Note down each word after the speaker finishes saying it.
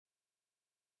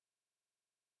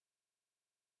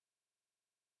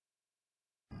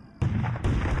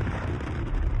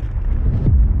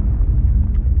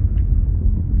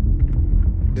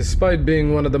Despite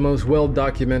being one of the most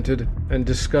well-documented and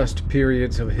discussed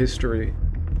periods of history,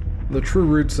 the true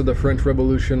roots of the French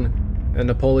Revolution and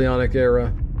Napoleonic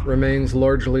era remains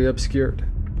largely obscured.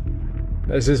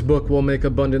 As this book will make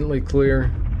abundantly clear,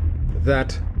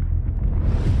 that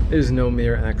is no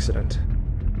mere accident.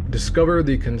 Discover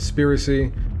the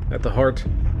conspiracy at the heart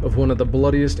of one of the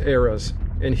bloodiest eras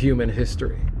in human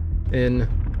history, in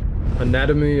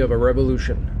Anatomy of a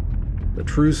Revolution, the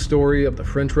true story of the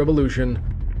French Revolution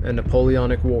and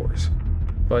Napoleonic Wars,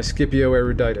 by Scipio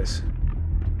Eruditus.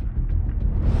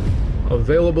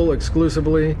 Available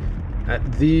exclusively at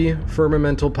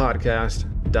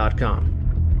thefirmamentalpodcast.com.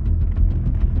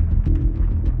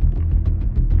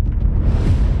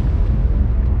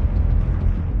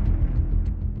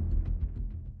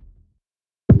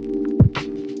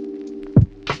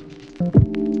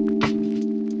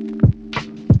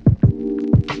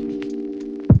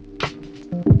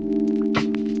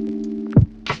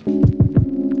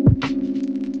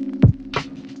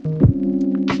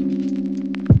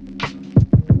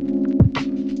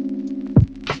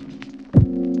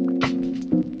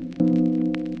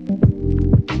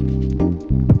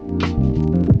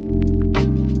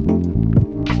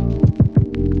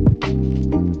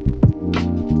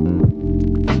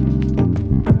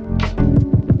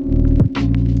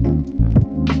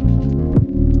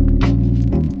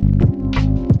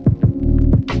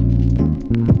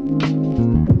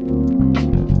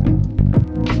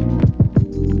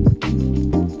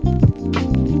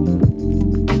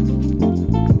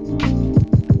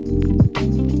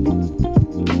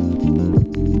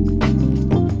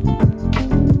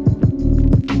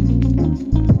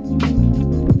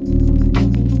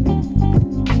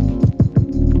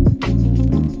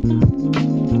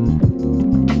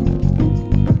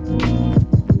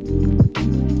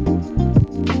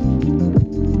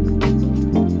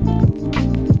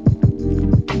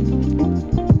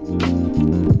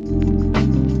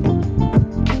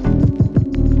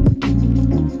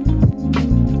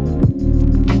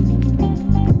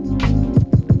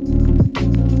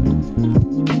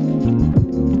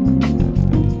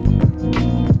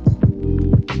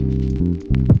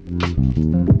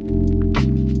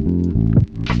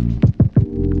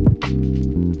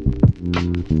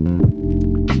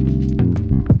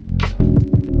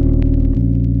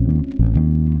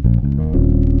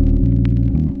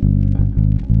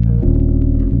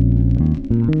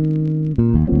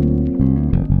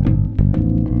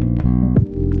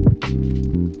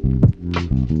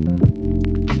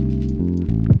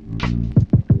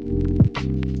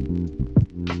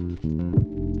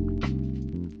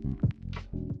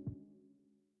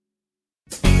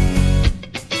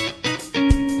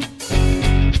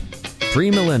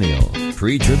 Premillennial,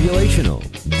 pre-tribulational,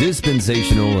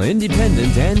 dispensational,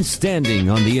 independent, and standing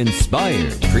on the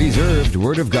inspired, preserved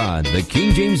Word of God, the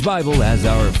King James Bible as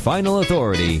our final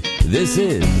authority. This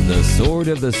is the Sword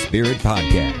of the Spirit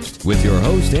podcast with your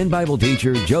host and Bible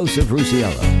teacher, Joseph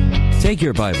Rusiello. Take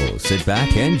your Bible, sit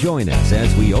back, and join us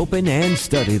as we open and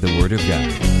study the Word of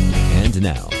God. And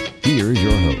now, here's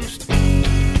your host.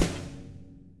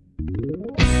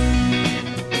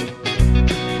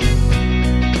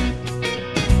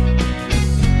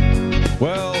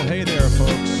 Well, hey there,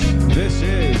 folks. This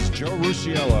is Joe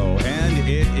Rusiello, and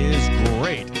it is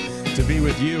great to be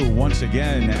with you once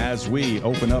again as we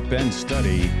open up and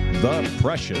study the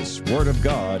precious Word of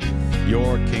God,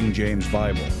 your King James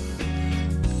Bible.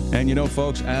 And you know,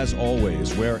 folks, as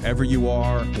always, wherever you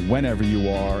are, whenever you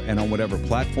are, and on whatever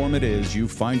platform it is you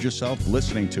find yourself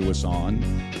listening to us on,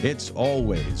 it's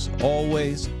always,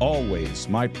 always, always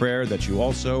my prayer that you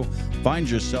also find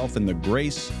yourself in the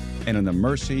grace and in the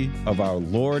mercy of our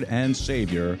Lord and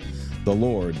Savior, the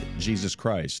Lord Jesus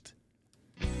Christ.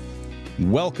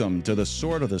 Welcome to the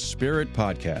Sword of the Spirit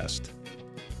podcast.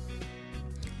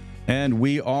 And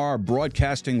we are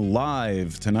broadcasting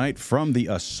live tonight from the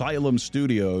Asylum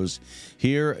Studios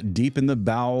here deep in the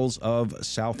bowels of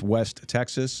Southwest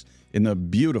Texas in the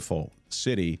beautiful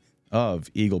city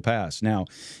of Eagle Pass. Now,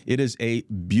 it is a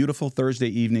beautiful Thursday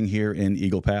evening here in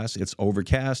Eagle Pass. It's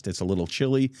overcast, it's a little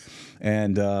chilly,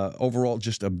 and overall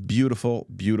just a beautiful,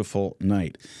 beautiful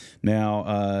night.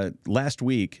 Now, last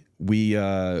week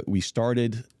last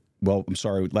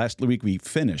week we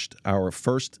finished our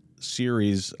first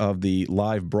series of the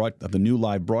new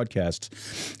live broadcasts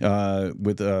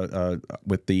with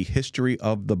the history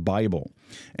of the Bible.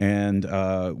 And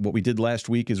what we did last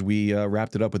week is we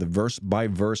wrapped it up with a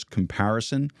verse-by-verse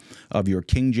comparison of your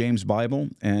King James Bible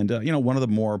and, one of the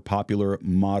more popular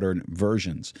modern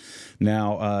versions.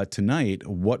 Now, tonight,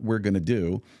 what we're going to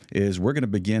do is we're going to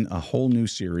begin a whole new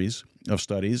series of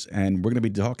studies, and we're going to be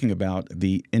talking about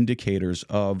the indicators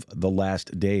of the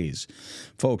last days.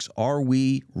 Folks, are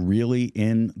we really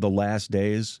in the last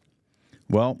days?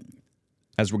 Well,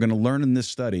 as we're going to learn in this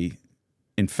study,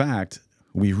 in fact,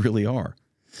 we really are.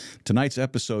 Tonight's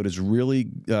episode is really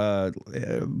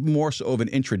more so of an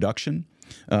introduction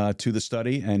to the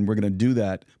study, and we're going to do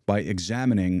that by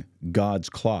examining God's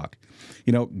clock.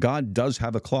 You know, God does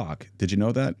have a clock. Did you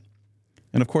know that?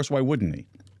 And of course, why wouldn't he?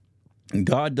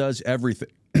 God does everything.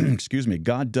 Excuse me.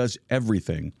 God does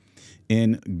everything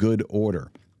in good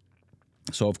order.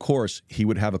 So, of course, he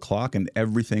would have a clock, and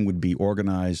everything would be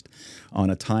organized on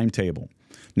a timetable.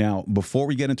 Now, before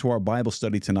we get into our Bible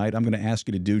study tonight, I'm going to ask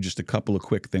you to do just a couple of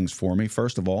quick things for me.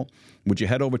 First of all, would you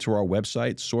head over to our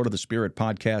website,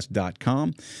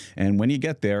 swordofthespiritpodcast.com, and when you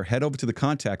get there, head over to the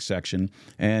contact section,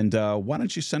 and why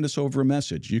don't you send us over a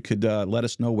message? You could let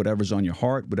us know whatever's on your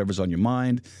heart, whatever's on your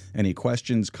mind, any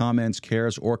questions, comments,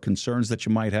 cares, or concerns that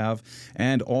you might have,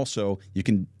 and also you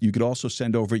could also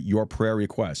send over your prayer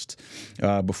requests.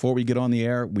 Before we get on the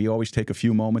air, we always take a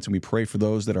few moments and we pray for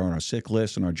those that are on our sick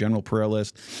list and our general prayer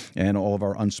list, and all of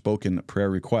our unspoken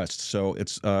prayer requests. So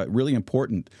it's really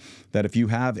important that if you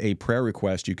have a prayer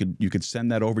request, you could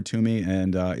send that over to me,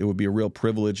 and it would be a real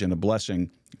privilege and a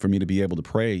blessing for me to be able to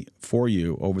pray for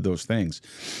you over those things.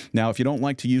 Now, if you don't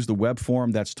like to use the web form,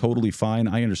 that's totally fine.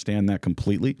 I understand that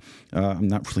completely. I'm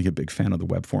not really a big fan of the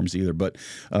web forms either, but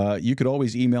you could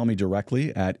always email me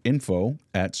directly at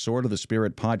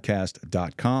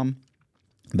info@swordofthespiritpodcast.com.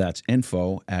 That's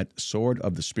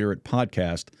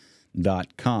info@swordofthespiritpodcast.com.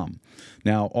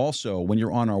 Now, also, when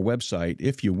you're on our website,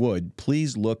 if you would,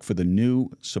 please look for the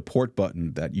new support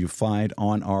button that you find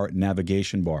on our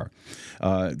navigation bar.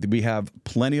 We have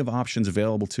plenty of options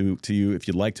available to you if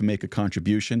you'd like to make a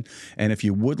contribution. And if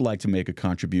you would like to make a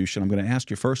contribution, I'm going to ask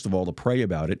you, first of all, to pray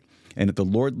about it. And if the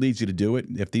Lord leads you to do it,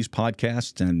 if these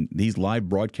podcasts and these live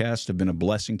broadcasts have been a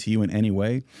blessing to you in any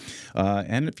way,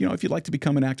 and if you'd like to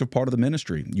become an active part of the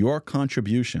ministry, your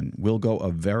contribution will go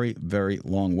a very, very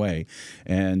long way.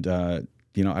 And I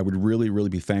would really, really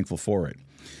be thankful for it.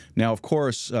 Now, of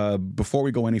course, before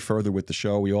we go any further with the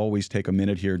show, we always take a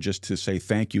minute here just to say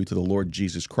thank you to the Lord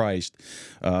Jesus Christ,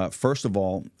 first of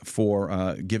all,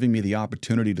 for giving me the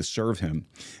opportunity to serve him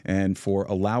and for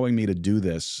allowing me to do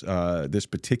this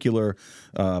particular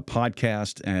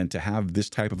podcast and to have this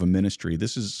type of a ministry.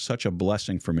 This is such a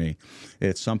blessing for me.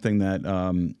 It's something that,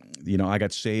 I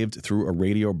got saved through a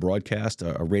radio broadcast,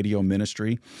 a radio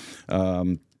ministry.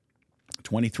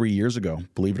 23 years ago,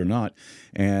 believe it or not.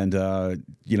 And,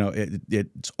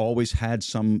 it's always had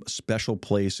some special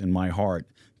place in my heart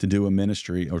to do a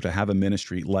ministry or to have a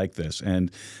ministry like this. And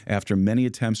after many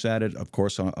attempts at it, of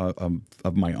course, of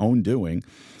my own doing,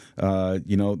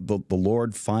 the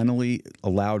Lord finally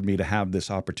allowed me to have this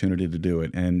opportunity to do it,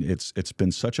 and it's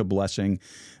been such a blessing.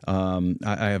 I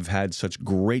have had such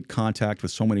great contact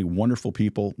with so many wonderful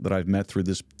people that I've met through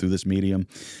this medium,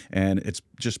 and it's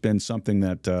just been something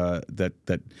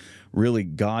that really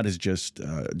God has just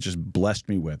blessed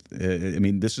me with. I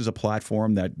mean, this is a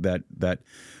platform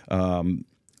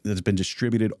that's been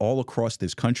distributed all across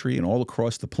this country and all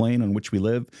across the plane on which we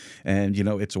live. And,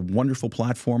 it's a wonderful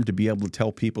platform to be able to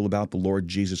tell people about the Lord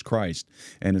Jesus Christ.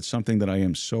 And it's something that I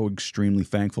am so extremely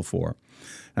thankful for.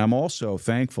 And I'm also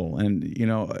thankful, and,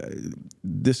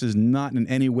 this is not in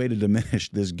any way to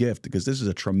diminish this gift, because this is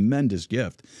a tremendous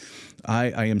gift.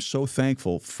 I am so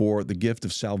thankful for the gift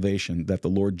of salvation that the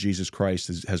Lord Jesus Christ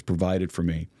has provided for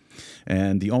me.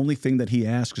 And the only thing that he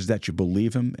asks is that you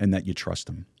believe him and that you trust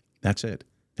him. That's it.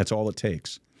 That's all it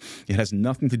takes. It has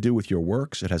nothing to do with your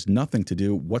works. It has nothing to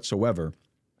do whatsoever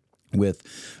with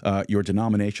your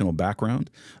denominational background.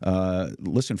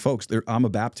 Listen, folks, I'm a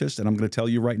Baptist, and I'm going to tell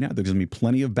you right now, there's going to be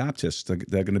plenty of Baptists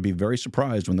that are going to be very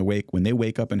surprised when they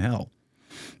wake up in hell,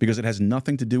 because it has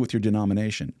nothing to do with your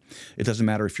denomination. It doesn't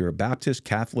matter if you're a Baptist,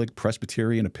 Catholic,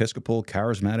 Presbyterian, Episcopal,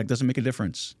 Charismatic, doesn't make a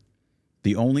difference.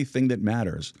 The only thing that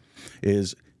matters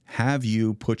is, have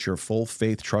you put your full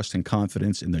faith, trust, and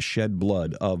confidence in the shed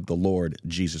blood of the Lord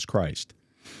Jesus Christ?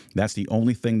 That's the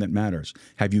only thing that matters.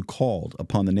 Have you called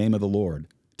upon the name of the Lord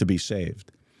to be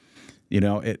saved?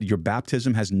 Your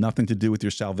baptism has nothing to do with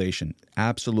your salvation.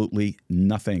 Absolutely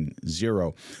nothing.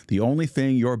 Zero. The only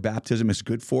thing your baptism is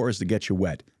good for is to get you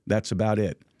wet. That's about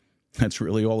it. That's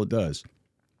really all it does.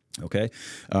 Okay?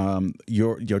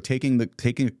 You're taking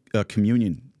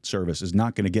communion service is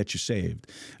not going to get you saved.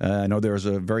 I know there's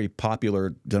a very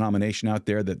popular denomination out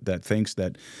there that thinks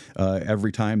that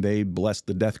every time they bless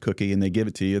the death cookie and they give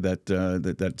it to you,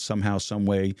 that somehow, some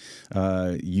way,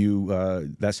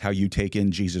 that's how you take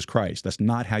in Jesus Christ. That's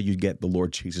not how you get the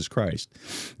Lord Jesus Christ.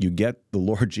 You get the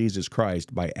Lord Jesus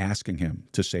Christ by asking Him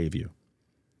to save you,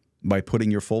 by putting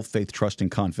your full faith, trust,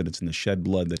 and confidence in the shed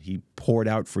blood that He poured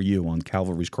out for you on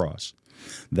Calvary's cross.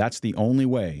 That's the only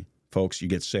way, folks, you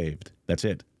get saved. That's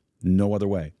it. No other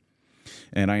way.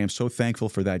 And I am so thankful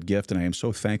for that gift, and I am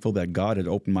so thankful that God had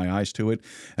opened my eyes to it.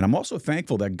 And I'm also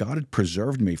thankful that God had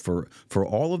preserved me for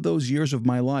all of those years of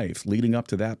my life leading up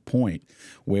to that point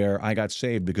where I got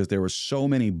saved, because there were so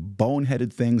many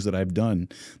boneheaded things that I've done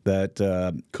that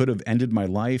could have ended my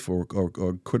life or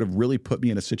could have really put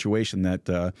me in a situation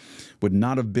that would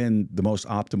not have been the most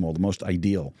optimal, the most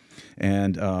ideal.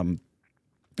 And,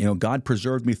 God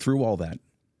preserved me through all that.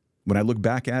 When I look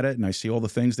back at it and I see all the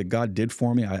things that God did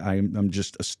for me, I'm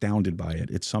just astounded by it.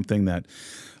 It's something that,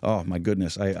 oh my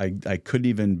goodness, I couldn't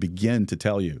even begin to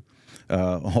tell you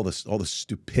all the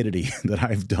stupidity that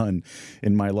I've done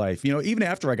in my life. Even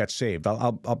after I got saved,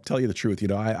 I'll tell you the truth.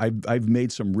 I've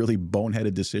made some really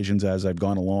boneheaded decisions as I've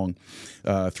gone along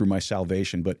through my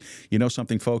salvation. But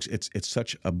something, folks, it's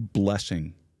such a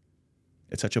blessing.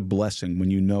 It's such a blessing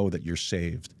when you know that you're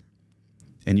saved,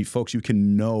 and you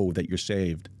can know that you're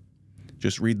saved.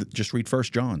 Just read 1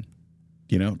 John.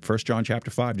 1 John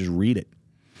chapter 5. Just read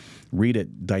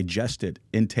it, digest it,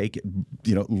 intake it.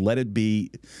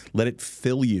 Let it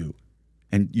fill you,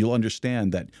 and you'll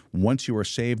understand that once you are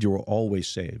saved, you are always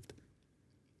saved.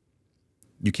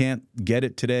 You can't get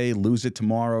it today, lose it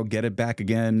tomorrow, get it back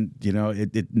again.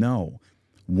 No.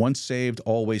 Once saved,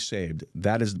 always saved.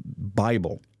 That is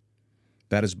Bible.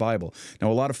 That is Bible. Now,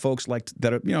 a lot of folks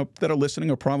that are listening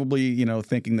are probably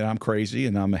thinking that I'm crazy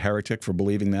and I'm a heretic for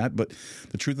believing that. But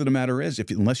the truth of the matter is,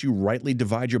 unless you rightly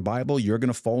divide your Bible, you're going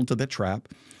to fall into the trap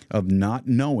of not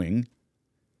knowing.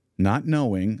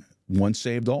 Once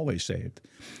saved, always saved.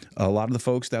 A lot of the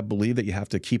folks that believe that you have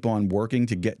to keep on working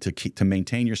to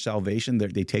maintain your salvation,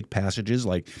 they take passages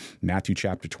like Matthew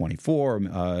chapter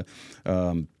 24.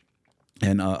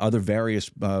 And other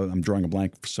various, I'm drawing a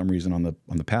blank for some reason on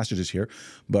the passages here,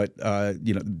 but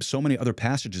so many other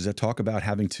passages that talk about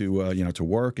having to to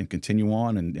work and continue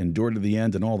on and endure to the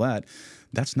end and all that.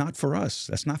 That's not for us.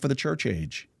 That's not for the church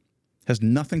age. It has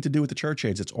nothing to do with the church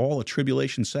age. It's all a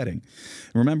tribulation setting.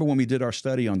 Remember when we did our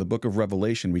study on the book of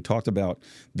Revelation, we talked about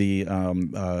the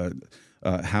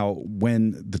how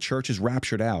when the church is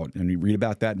raptured out, and we read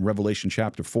about that in Revelation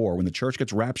chapter 4. When the church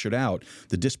gets raptured out,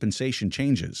 the dispensation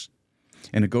changes.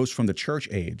 And it goes from the church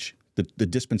age, the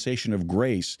dispensation of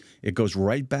grace, it goes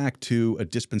right back to a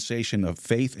dispensation of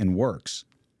faith and works.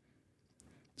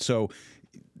 So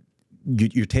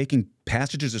you're taking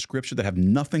passages of Scripture that have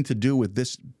nothing to do with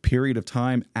this period of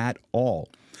time at all,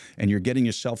 and you're getting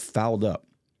yourself fouled up.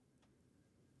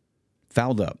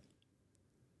 Fouled up.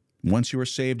 Once you are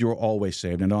saved, you are always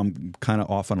saved. I know I'm kind of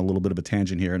off on a little bit of a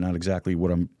tangent here, not exactly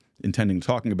what I'm intending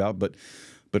talking about, but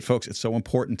folks, it's so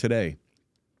important today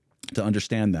to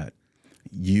understand that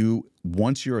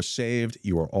once you're saved,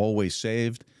 you are always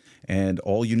saved, and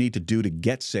all you need to do to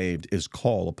get saved is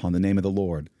call upon the name of the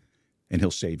Lord, and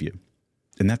He'll save you.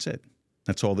 And that's it.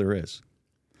 That's all there is.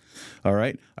 All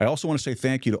right. I also want to say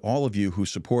thank you to all of you who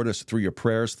support us through your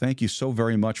prayers. Thank you so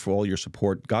very much for all your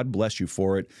support. God bless you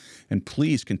for it. And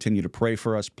please continue to pray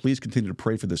for us. Please continue to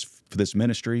pray for this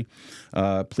ministry.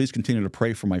 Please continue to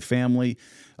pray for my family.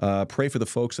 Pray for the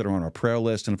folks that are on our prayer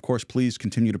list. And, of course, please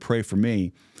continue to pray for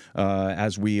me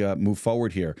as we move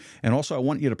forward here. And also, I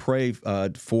want you to pray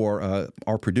for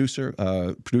our producer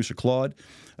Claude.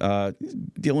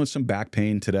 Dealing with some back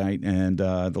pain tonight and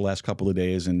the last couple of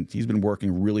days, and he's been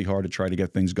working really hard to try to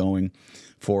get things going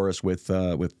for us with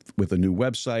a new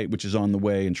website, which is on the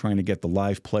way, and trying to get the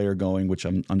live player going, which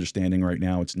I'm understanding right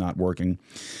now it's not working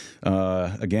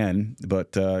again.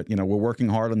 But we're working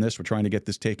hard on this. We're trying to get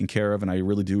this taken care of, and I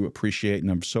really do appreciate,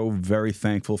 and I'm so very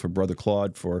thankful for Brother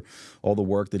Claude for all the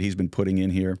work that he's been putting in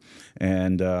here,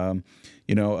 and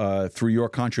through your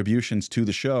contributions to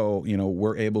the show,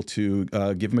 we're able to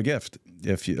give him a gift.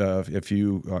 If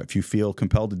you feel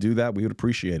compelled to do that, we would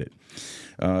appreciate it.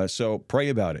 So pray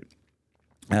about it.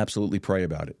 Absolutely pray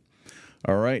about it.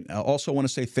 All right. I also want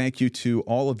to say thank you to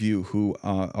all of you who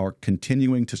are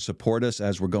continuing to support us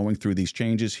as we're going through these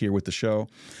changes here with the show.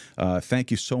 Thank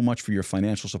you so much for your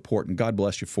financial support, and God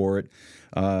bless you for it.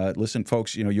 Listen,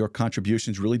 folks, your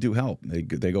contributions really do help.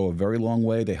 They go a very long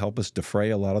way. They help us defray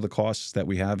a lot of the costs that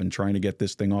we have in trying to get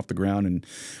this thing off the ground, and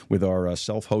with our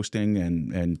self-hosting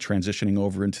and transitioning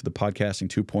over into the Podcasting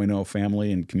 2.0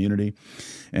 family and community.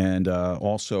 And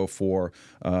also for,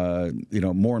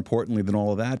 more importantly than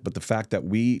all of that, but the fact that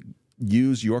we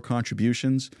use your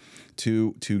contributions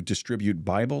to distribute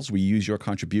Bibles. We use your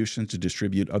contributions to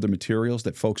distribute other materials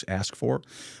that folks ask for.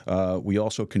 We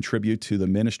also contribute to the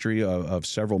ministry of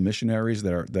several missionaries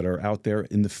that are out there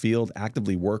in the field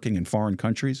actively working in foreign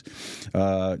countries.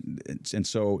 And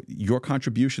so your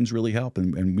contributions really help,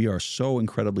 and we are so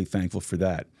incredibly thankful for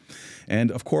that.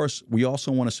 And of course, we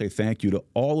also want to say thank you to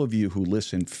all of you who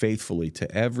listen faithfully to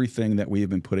everything that we have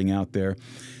been putting out there.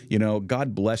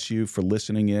 God bless you for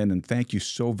listening in, and thank you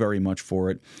so very much for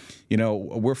it.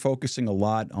 We're focusing a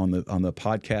lot on the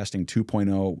Podcasting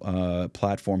 2.0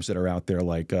 platforms that are out there,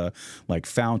 like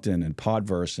Fountain and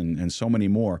Podverse and so many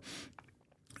more.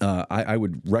 I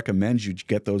would recommend you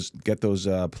get those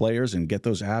players and get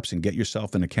those apps and get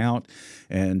yourself an account.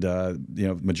 And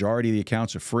majority of the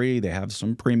accounts are free. They have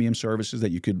some premium services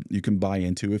that you can buy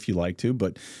into if you like to,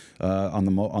 but on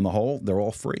the whole, they're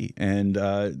all free, and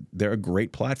they're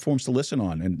great platforms to listen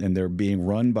on, and they're being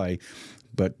run by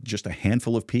just a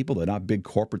handful of people. They're not big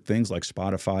corporate things like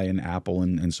Spotify and Apple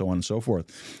and so on and so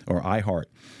forth, or iHeart.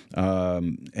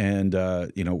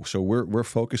 So we're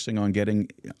focusing on getting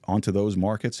onto those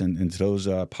markets and into those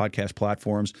podcast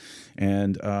platforms.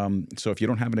 And so if you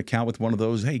don't have an account with one of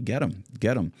those, hey, get them.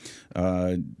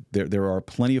 There are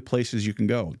plenty of places you can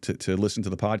go to listen to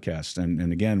the podcast.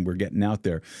 And again, we're getting out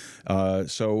there. We're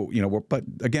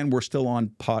still on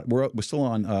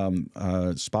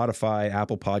Spotify,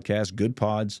 Apple Podcasts, Good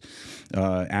Pods,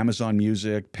 Amazon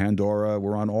Music, Pandora.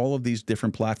 We're on all of these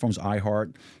different platforms,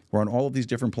 iHeart. We're on all of these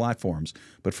different platforms.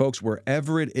 But folks,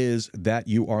 wherever it is that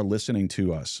you are listening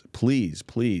to us, please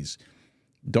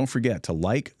don't forget to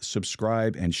like,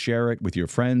 subscribe, and share it with your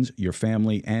friends, your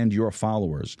family, and your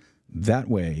followers. That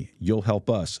way, you'll help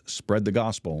us spread the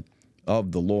gospel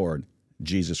of the Lord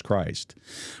Jesus Christ.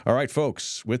 All right,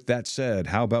 folks, with that said,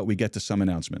 how about we get to some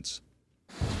announcements?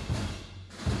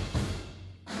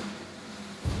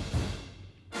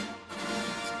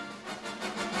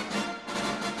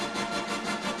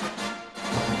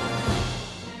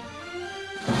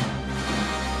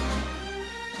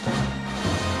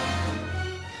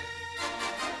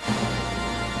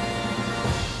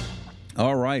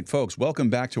 All right, folks, welcome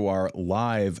back to our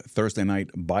live Thursday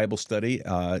night Bible study.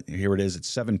 Here it is at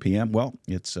 7 p.m. Well,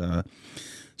 it's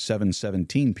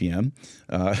 7:17 p.m.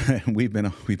 We've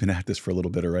been at this for a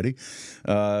little bit already,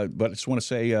 but I just want to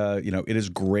say, it is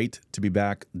great to be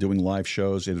back doing live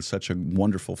shows. It is such a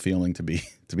wonderful feeling to be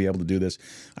able to do this.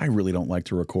 I really don't like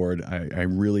to record. I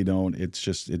really don't.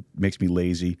 It makes me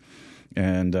lazy.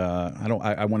 And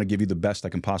I want to give you the best I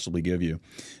can possibly give you.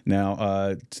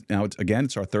 Now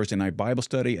it's our Thursday night Bible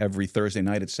study every Thursday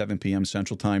night at 7 p.m.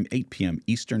 Central Time, 8 p.m.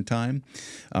 Eastern Time.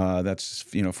 That's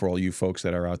for all you folks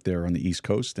that are out there on the East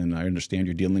Coast, and I understand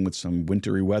you're dealing with some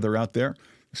wintry weather out there.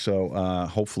 So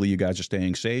hopefully you guys are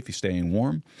staying safe, you're staying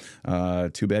warm.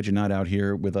 Too bad you're not out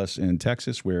here with us in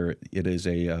Texas, where it is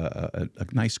a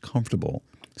nice, comfortable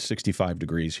 65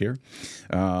 degrees here.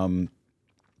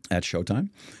 At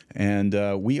Showtime.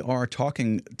 And we are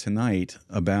talking tonight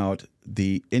about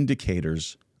the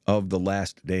indicators of the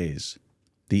last days.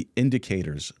 The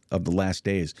indicators of the last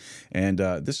days. And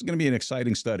this is going to be an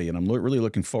exciting study, and I'm really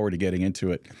looking forward to getting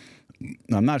into it.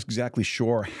 I'm not exactly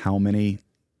sure how many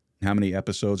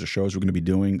episodes or shows we're going to be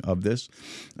doing of this.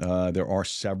 There are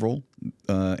several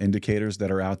indicators that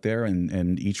are out there,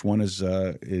 and each one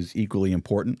is equally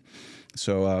important.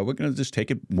 So we're going to just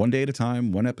take it one day at a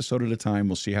time, one episode at a time.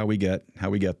 We'll see how we get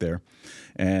there,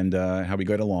 and how we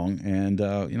get along, and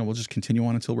we'll just continue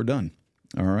on until we're done.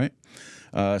 All right.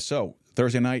 So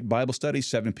Thursday night Bible study,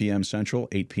 7 p.m. Central,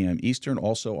 8 p.m. Eastern.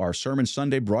 Also, our Sermon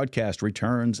Sunday broadcast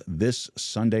returns this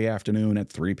Sunday afternoon at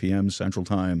 3 p.m. Central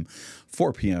Time,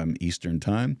 4 p.m. Eastern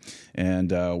Time,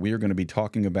 and we are going to be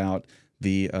talking about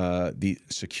the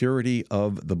security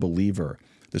of the believer,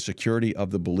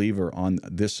 on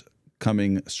this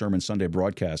coming Sermon Sunday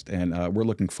broadcast, and we're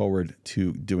looking forward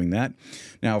to doing that.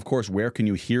 Now, of course, where can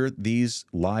you hear these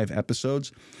live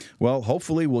episodes? Well,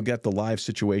 hopefully we'll get the live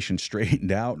situation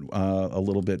straightened out a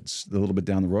little bit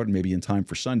down the road, and maybe in time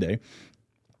for Sunday.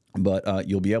 But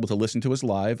you'll be able to listen to us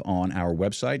live on our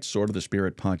website,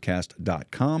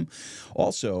 swordofthespiritpodcast.com.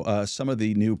 Also, some of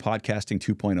the new Podcasting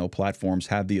 2.0 platforms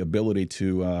have the ability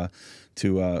to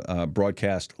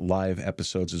broadcast live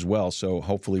episodes as well. So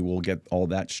hopefully we'll get all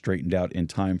that straightened out in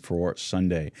time for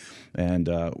Sunday, and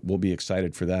we'll be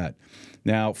excited for that.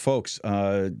 Now, folks,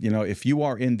 if you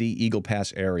are in the Eagle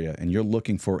Pass area and you're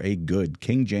looking for a good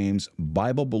King James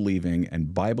Bible-believing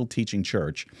and Bible-teaching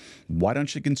church, why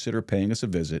don't you consider paying us a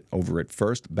visit over at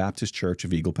First Baptist Church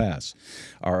of Eagle Pass?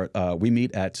 We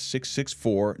meet at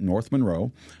 664 North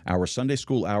Monroe. Our Sunday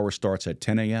school hour starts at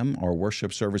 10 a.m. Our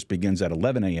worship service begins at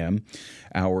 11 a.m.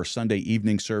 Our Sunday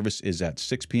evening service is at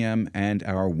 6 p.m. and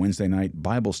our Wednesday night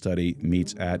Bible study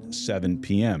meets at 7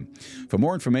 p.m. For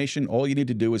more information, all you need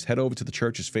to do is head over to the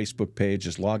church's Facebook page.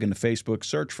 Just log into Facebook,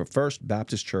 search for First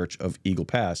Baptist Church of Eagle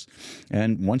Pass,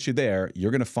 and once you're there,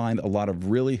 you're going to find a lot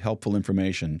of really helpful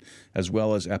information as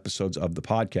well as episodes of the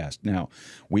podcast. Now,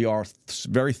 we are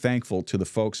very thankful to the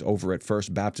folks over at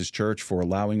First Baptist Church for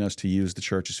allowing us to use the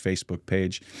church's Facebook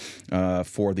page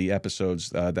for the episodes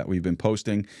that we've been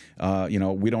posting.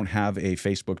 We don't have a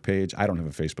Facebook page. I don't have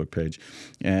a Facebook page,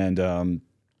 and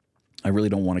I really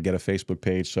don't want to get a Facebook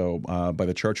page, so by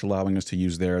the church allowing us to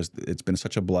use theirs, it's been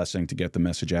such a blessing to get the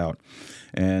message out.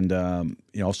 And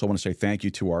also want to say thank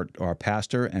you to our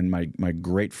pastor and my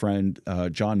great friend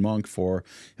John Monk for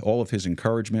all of his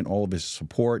encouragement, all of his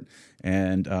support,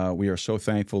 and we are so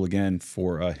thankful again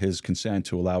for his consent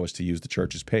to allow us to use the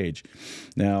church's page.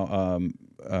 Now,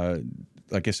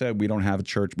 like I said, we don't have a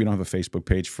church. We don't have a Facebook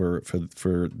page for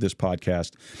this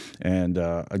podcast, and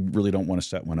I really don't want to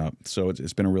set one up. So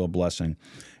it's been a real blessing.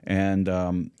 And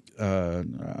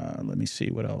let me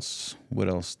see what else.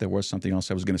 There was something else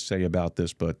I was going to say about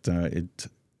this, but it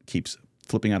keeps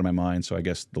flipping out of my mind, so I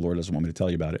guess the Lord doesn't want me to tell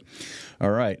you about it.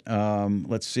 All right,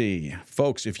 let's see.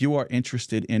 Folks, if you are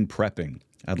interested in prepping,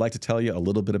 I'd like to tell you a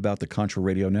little bit about the Contra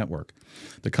Radio Network.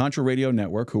 The Contra Radio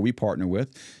Network, who we partner with,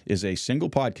 is a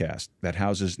single podcast that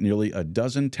houses nearly a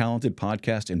dozen talented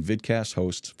podcast and vidcast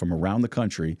hosts from around the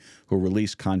country who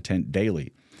release content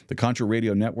daily. The Contra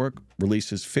Radio Network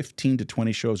releases 15 to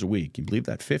 20 shows a week. You believe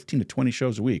that? 15 to 20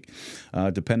 shows a week,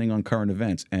 depending on current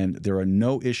events. And there are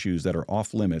no issues that are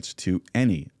off limits to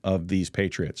any of these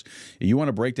patriots. If you want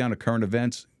to break down to current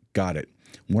events, got it.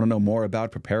 Want to know more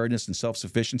about preparedness and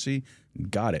self-sufficiency?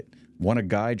 Got it. Want a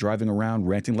guy driving around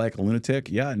ranting like a lunatic?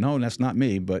 Yeah, no, that's not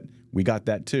me, but we got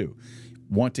that too.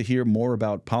 Want to hear more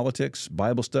about politics,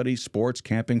 Bible study, sports,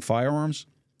 camping, firearms?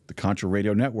 The Contra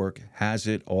Radio Network has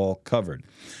it all covered.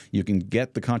 You can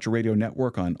get the Contra Radio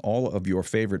Network on all of your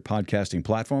favorite podcasting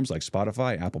platforms like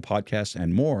Spotify, Apple Podcasts,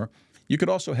 and more. You could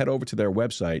also head over to their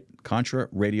website, Contra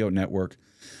Radio Network,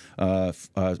 CRN.best.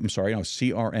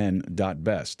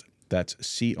 That's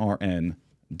CRN.best.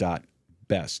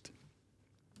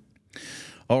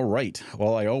 All right.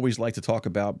 Well, I always like to talk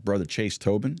about Brother Chase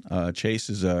Tobin. Chase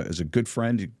is a good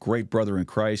friend, a great brother in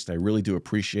Christ. I really do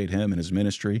appreciate him and his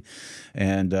ministry.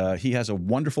 And he has a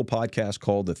wonderful podcast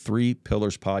called the Three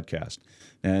Pillars Podcast.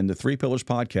 And the Three Pillars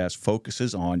Podcast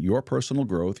focuses on your personal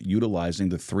growth utilizing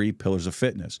the three pillars of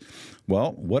fitness.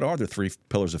 Well, what are the three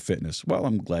pillars of fitness? Well,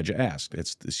 I'm glad you asked.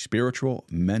 It's the spiritual,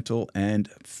 mental, and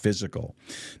physical.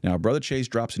 Now, Brother Chase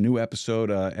drops a new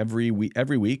episode every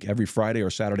week, every Friday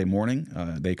or Saturday morning.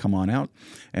 They come on out.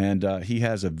 And he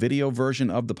has a video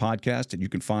version of the podcast that you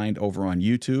can find over on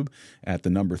YouTube at the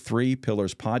number 3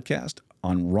 Pillars Podcast,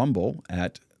 on Rumble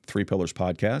at 3 Pillars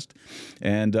Podcast.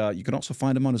 And you can also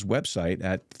find him on his website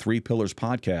at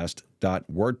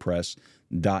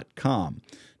 3pillarspodcast.wordpress.com.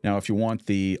 Now, if you want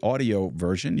the audio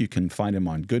version, you can find him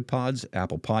on Good Pods,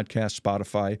 Apple Podcasts,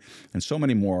 Spotify, and so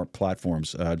many more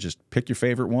platforms. Just pick your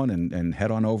favorite one and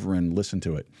head on over and listen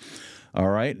to it. All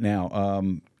right. Now,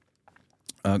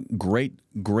 great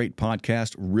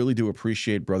podcast. Really do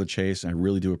appreciate Brother Chase. I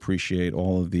really do appreciate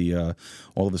all of the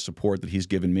support that he's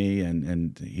given me,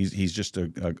 and he's just a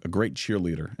great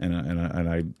cheerleader.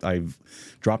 And I've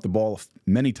dropped the ball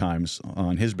many times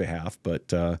on his behalf,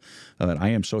 but I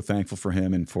am so thankful for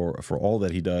him and for all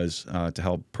that he does to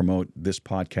help promote this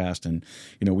podcast. And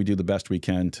we do the best we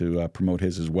can to promote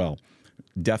his as well.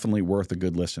 Definitely worth a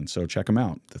good listen. So check him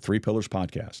out, the 3 Pillars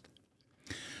Podcast.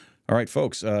 All right,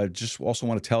 folks, just also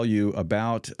want to tell you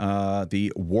about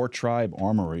the War Tribe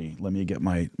Armory. Let me get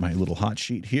my little hot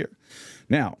sheet here.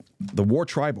 Now, the War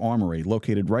Tribe Armory,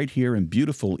 located right here in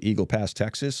beautiful Eagle Pass,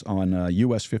 Texas, on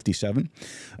US 57.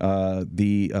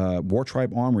 The War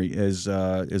Tribe Armory is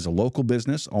a local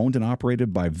business owned and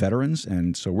operated by veterans,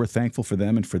 and so we're thankful for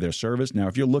them and for their service. Now,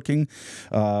 if you're looking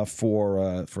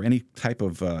for any type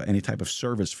of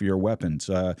service for your weapons,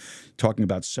 talking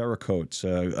about Cerakotes,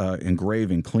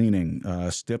 engraving, cleaning,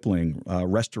 stippling,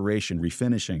 restoration,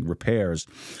 refinishing, repairs,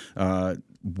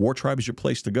 War Tribe is your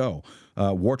place to go.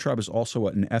 War Tribe is also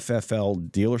an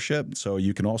FFL dealership, so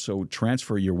you can also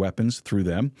transfer your weapons through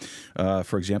them.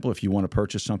 For example, if you want to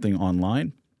purchase something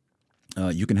online,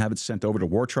 you can have it sent over to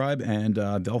War Tribe, and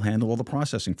they'll handle all the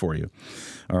processing for you.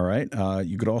 All right.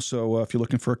 You could also, if you're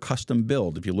looking for a custom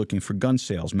build, if you're looking for gun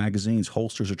sales, magazines,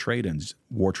 holsters, or trade-ins,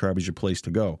 War Tribe is your place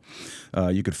to go.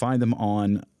 You could find them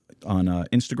on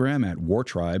Instagram at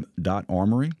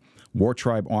wartribe.armory, War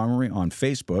Tribe Armory on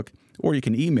Facebook, or you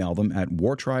can email them at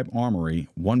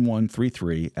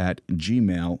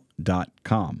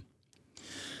wartribearmory1133@gmail.com.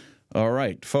 All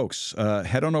right, folks,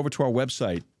 head on over to our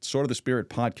website,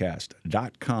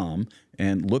 swordofthespiritpodcast.com,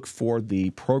 and look for the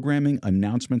Programming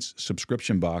Announcements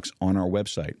subscription box on our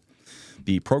website.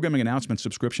 The Programming Announcements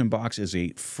subscription box is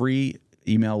a free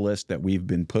email list that we've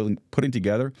been putting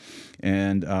together,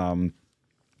 and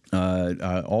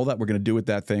all that we're going to do with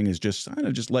that thing is just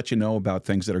let you know about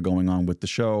things that are going on with the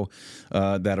show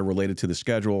that are related to the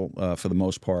schedule for the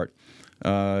most part.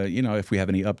 If we have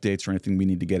any updates or anything we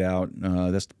need to get out,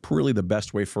 that's really the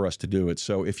best way for us to do it.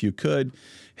 So if you could,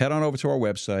 head on over to our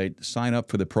website, sign up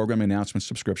for the Program Announcements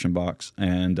subscription box,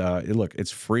 and look,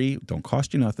 it's free, don't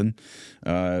cost you nothing.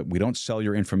 We don't sell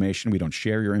your information. We don't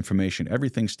share your information.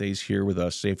 Everything stays here with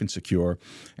us, safe and secure,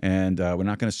 and we're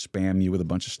not going to spam you with a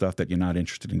bunch of stuff that you're not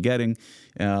interested in getting,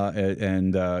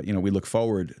 we look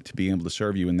forward to being able to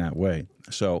serve you in that way.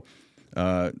 So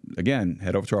again,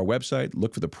 head over to our website,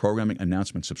 look for the Programming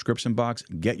Announcement subscription box,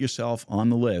 get yourself on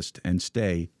the list, and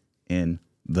stay in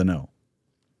the know.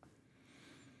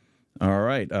 All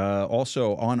right.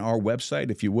 Also, on our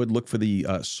website, if you would look for the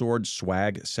Sword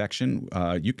Swag section,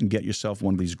 you can get yourself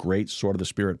one of these great Sword of the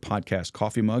Spirit podcast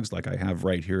coffee mugs like I have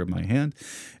right here in my hand.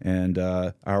 And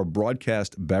our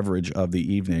broadcast beverage of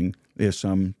the evening is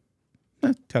some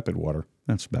tepid water.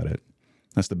 That's about it.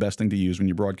 That's the best thing to use when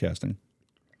you're broadcasting.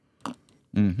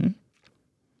 Mm-hmm.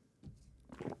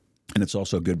 And it's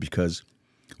also good because,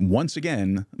 once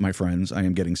again, my friends, I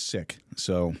am getting sick.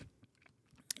 So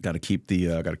got to keep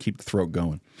the throat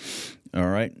going. All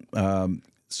right.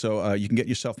 So you can get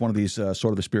yourself one of these Sword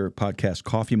of the Spirit podcast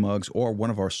coffee mugs or one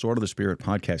of our Sword of the Spirit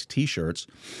podcast T-shirts.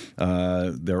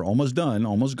 They're almost done,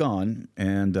 almost gone.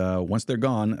 And once they're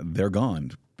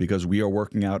gone because we are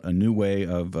working out a new way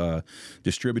of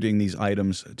distributing these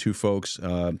items to folks.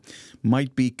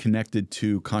 Might be connected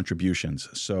to contributions.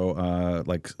 So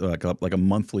like a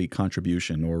monthly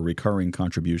contribution or recurring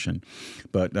contribution.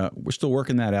 But we're still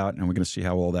working that out, and we're going to see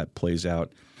how all that plays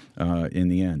out in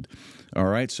the end. All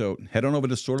right, so head on over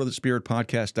to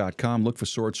swordofthespiritpodcast.com, look for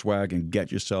Sword Swag, and get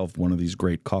yourself one of these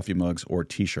great coffee mugs or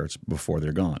T-shirts before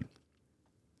they're gone.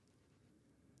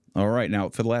 All right, now,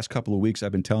 for the last couple of weeks,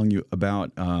 I've been telling you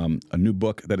about a new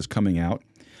book that is coming out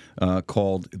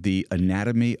called The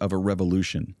Anatomy of a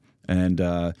Revolution. And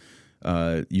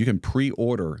you can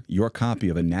pre-order your copy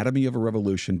of Anatomy of a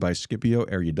Revolution by Scipio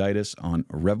Eruditus on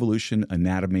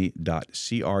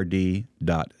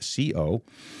revolutionanatomy.crd.co.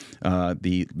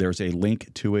 There's a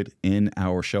link to it in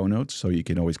our show notes, so you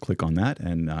can always click on that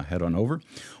and head on over.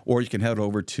 Or you can head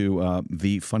over to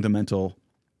the Firmamental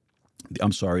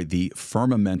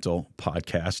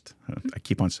podcast. I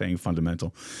keep on saying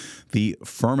fundamental. The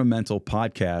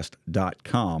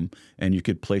firmamentalpodcast.com, and you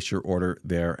could place your order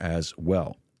there as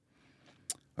well.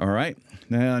 All right.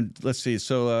 Now, let's see.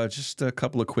 So just a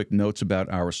couple of quick notes about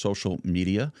our social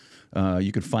media.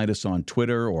 You can find us on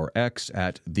Twitter or X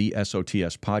at the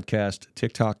SOTS Podcast,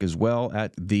 TikTok as well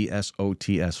at the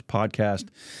SOTS Podcast,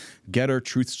 Getter,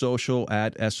 Truth Social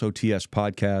at SOTS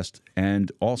Podcast,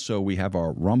 and also we have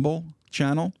our Rumble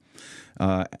channel,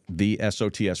 the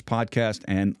SOTS Podcast,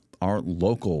 and our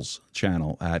locals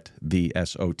channel at the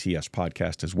SOTS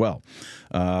Podcast as well.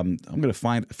 I'm going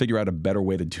to figure out a better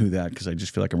way to do that because I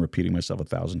just feel like I'm repeating myself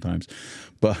 1,000 times.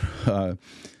 But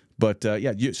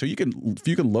so you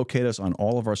can locate us on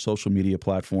all of our social media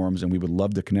platforms, and we would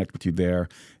love to connect with you there,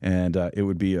 and it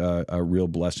would be a real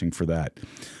blessing for that.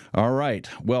 All right.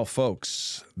 Well,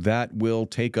 folks, that will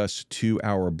take us to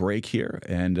our break here,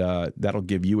 and that'll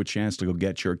give you a chance to go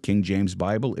get your King James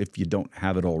Bible if you don't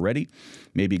have it already.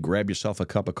 Maybe grab yourself a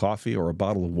cup of coffee or a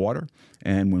bottle of water,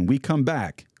 and when we come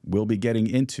back, we'll be getting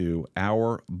into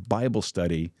our Bible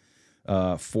study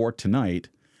for tonight.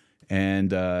 And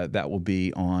that will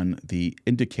be on the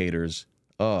indicators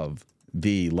of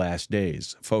the last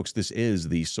days. Folks, this is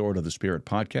the Sword of the Spirit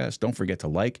podcast. Don't forget to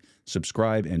like,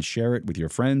 subscribe, and share it with your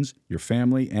friends, your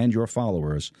family, and your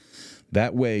followers.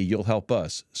 That way you'll help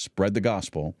us spread the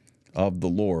gospel of the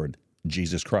Lord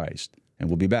Jesus Christ. And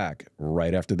we'll be back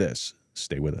right after this.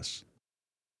 Stay with us.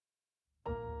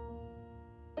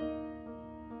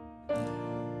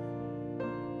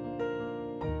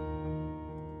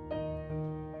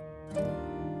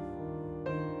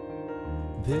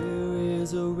 There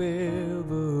is a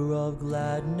river of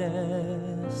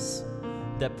gladness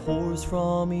that pours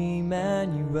from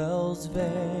Emmanuel's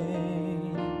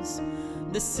veins.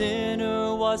 The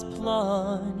sinner was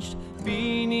plunged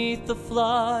beneath the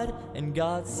flood and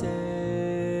got saved.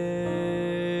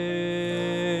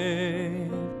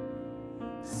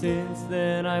 Since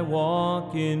then I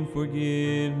walk in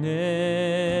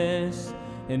forgiveness,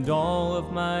 and all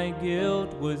of my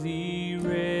guilt was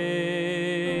erased.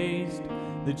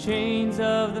 The chains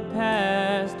of the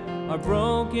past are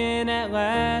broken at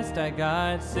last. I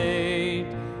got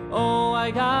saved. Oh, I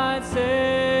got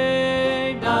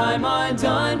saved. I'm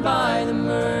undone by the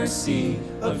mercy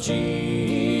of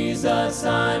Jesus.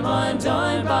 I'm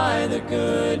undone by the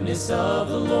goodness of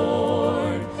the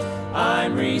Lord.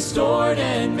 I'm restored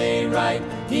and made right.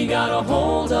 He got a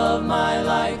hold of my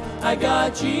life. I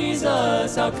got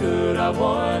Jesus. How could I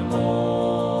want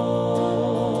more?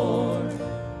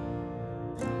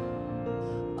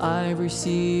 I've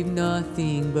received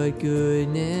nothing but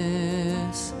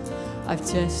goodness. I've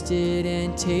tested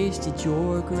and tasted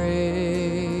your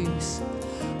grace.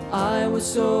 I was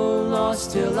so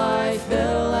lost till I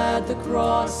fell at the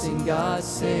cross and got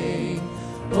saved.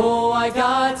 Oh, I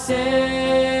got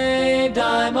saved.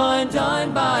 I'm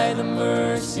undone by the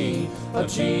mercy of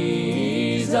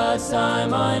Jesus.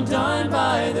 I'm undone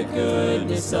by the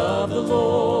goodness of the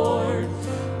Lord.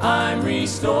 I'm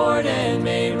restored and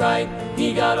made right.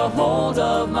 He got a hold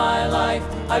of my life.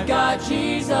 I got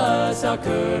Jesus. How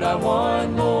could I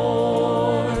want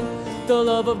more? The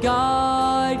love of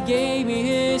God gave me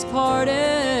his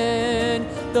pardon.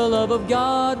 The love of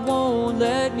God won't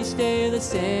let me stay the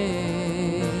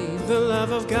same. The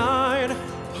love of God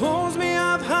pulls me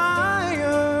up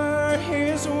higher.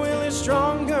 His will is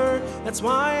stronger. That's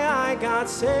why I got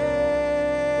saved.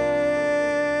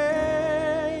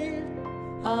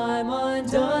 I'm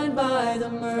undone by the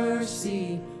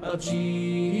mercy of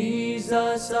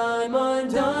Jesus. I'm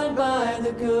undone by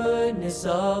the goodness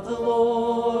of the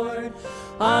Lord.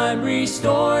 I'm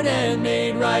restored and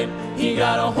made right. He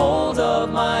got a hold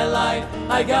of my life.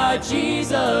 I got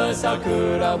Jesus. How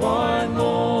could I want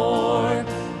more?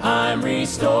 I'm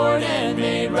restored and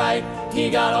made right.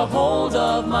 He got a hold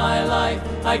of my life.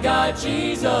 I got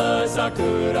Jesus. How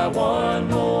could I want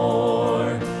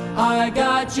more? I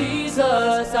got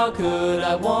Jesus. How could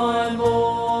I want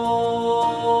more?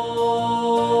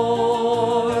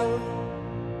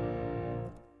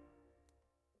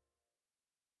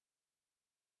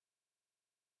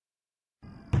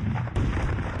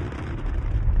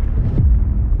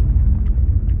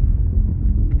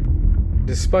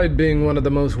 Despite being one of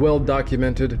the most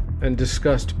well-documented and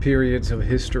discussed periods of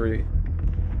history,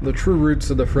 the true roots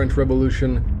of the French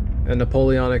Revolution and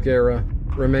Napoleonic era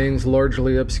remains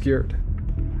largely obscured.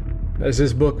 As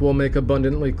this book will make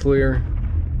abundantly clear,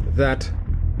 that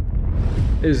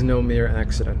is no mere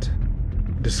accident.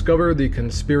 Discover the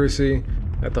conspiracy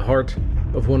at the heart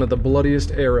of one of the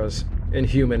bloodiest eras in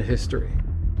human history,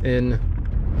 in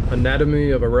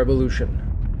Anatomy of a Revolution,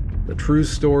 the true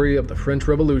story of the French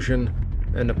Revolution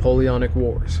and Napoleonic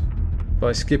Wars,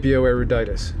 by Scipio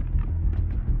Eruditus.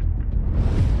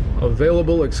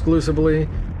 Available exclusively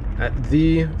at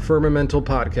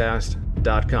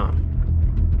thefirmamentalpodcast.com.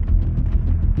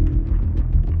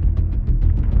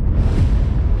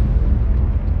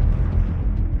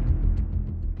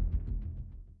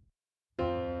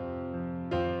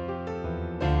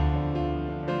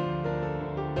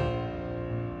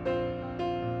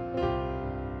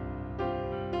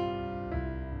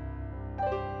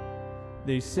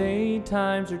 They say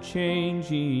times are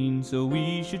changing, so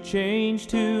we should change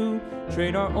too.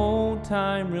 Trade our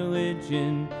old-time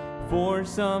religion for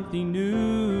something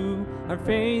new. Our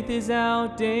faith is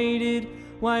outdated,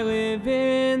 why live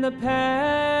in the past?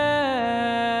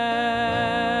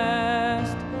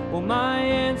 Well, my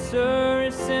answer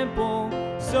is simple,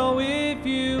 so if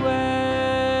you ask,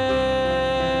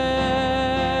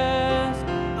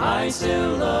 I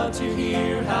still love to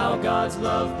hear how God's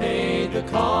love paid the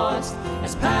cost,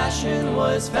 as passion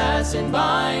was fastened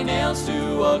by nails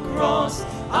to a cross.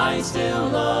 I still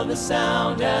love the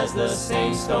sound as the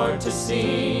saints start to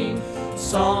sing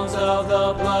songs of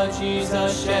the blood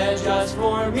Jesus shed just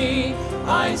for me.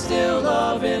 I still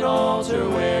love an altar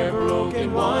where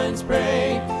broken ones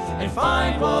pray and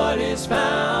find what is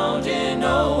found in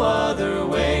no other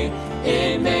way.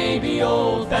 It may be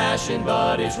old-fashioned,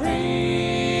 but it's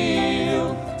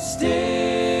real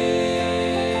still.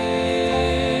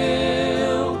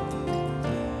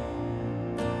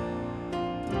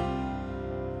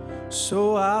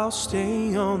 So I'll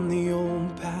stay on the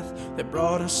old path that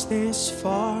brought us this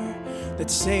far, that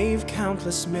saved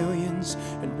countless millions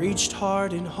and reached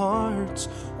hardened hearts.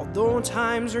 Although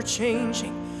times are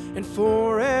changing and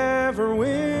forever will,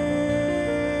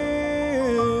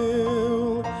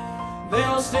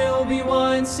 there'll still be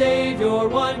one Savior,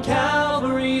 one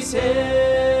Calvary's hill.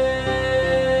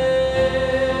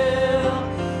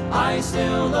 I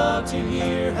still love to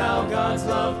hear how God's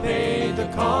love paid the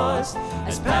cost,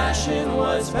 as passion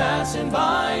was fastened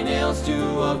by nails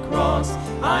to a cross.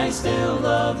 I still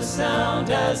love the sound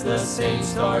as the saints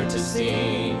start to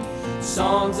sing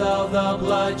songs of the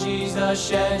blood Jesus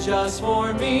shed just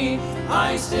for me.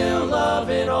 I still love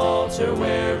an altar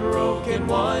where broken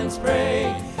ones pray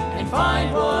and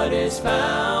find what is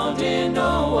found in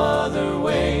no other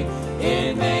way.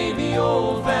 It may be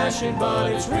old-fashioned,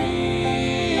 but it's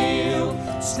real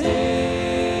still.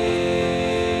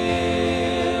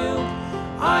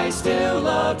 I still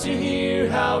love to hear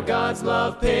how God's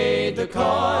love paid the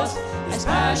cost, as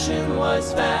passion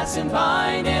was fastened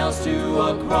by nails to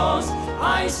a cross.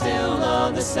 I still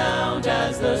love the sound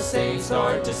as the saints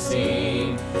start to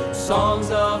sing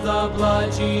songs of the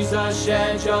blood Jesus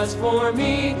shed just for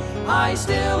me. I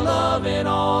still love an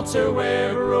altar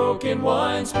where broken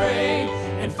ones pray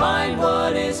and find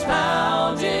what is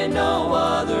found in no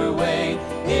other way.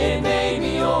 It may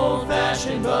be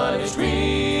old-fashioned, but it's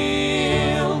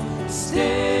real still.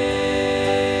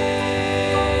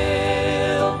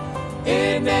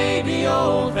 It may be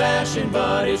old-fashioned,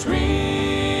 but it's real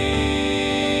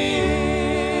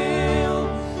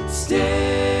still.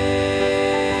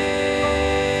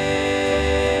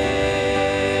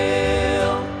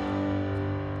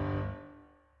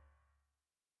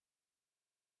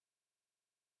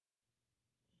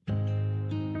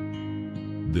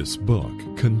 This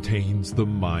book contains the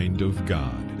mind of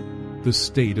God, the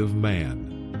state of man,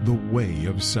 the way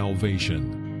of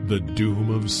salvation, the doom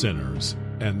of sinners,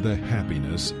 and the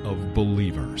happiness of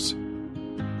believers.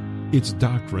 Its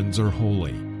doctrines are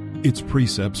holy, its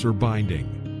precepts are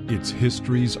binding, its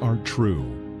histories are true,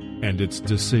 and its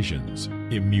decisions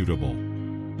immutable.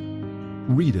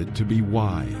 Read it to be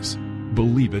wise,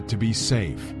 believe it to be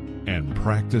safe, and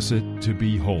practice it to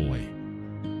be holy.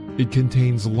 It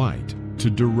contains light to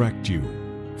direct you,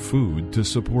 food to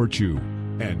support you,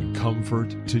 and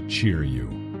comfort to cheer you.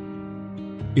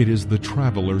 It is the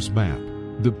traveler's map,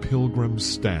 the pilgrim's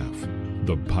staff,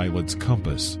 the pilot's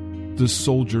compass, the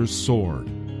soldier's sword,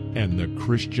 and the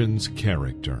Christian's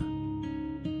character.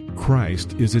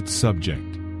 Christ is its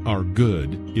subject, our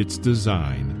good its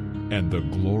design, and the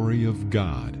glory of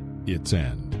God its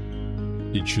end.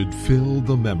 It should fill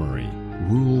the memory,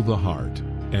 rule the heart,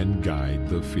 and guide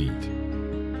the feet.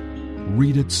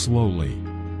 Read it slowly,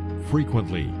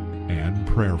 frequently, and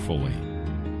prayerfully.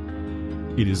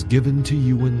 It is given to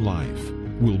you in life,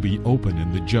 will be open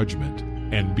in the judgment,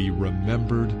 and be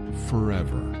remembered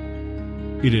forever.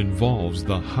 It involves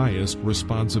the highest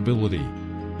responsibility,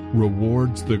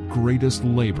 rewards the greatest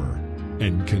labor,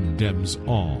 and condemns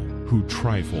all who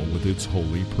trifle with its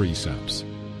holy precepts.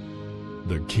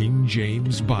 The King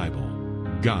James Bible,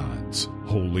 God's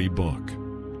holy book.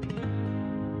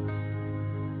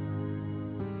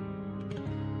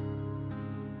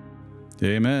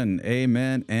 Amen,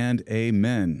 amen, and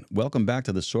amen. Welcome back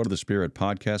to the Sword of the Spirit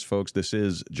podcast, folks. This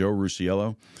is Joe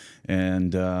Rusiello,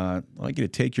 and I'd like you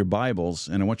to take your Bibles,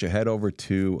 and I want you to head over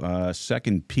to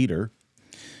 2 Peter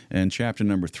and chapter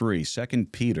number 3. 2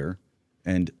 Peter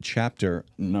and chapter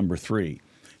number 3.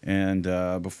 And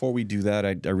before we do that,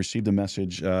 I received a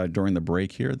message during the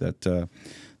break here that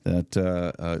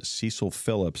Cecil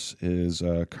Phillips is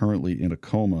currently in a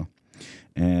coma,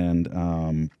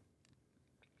 and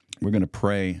we're going to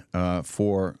pray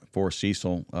for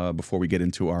Cecil before we get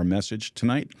into our message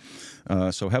tonight.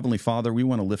 So, Heavenly Father, we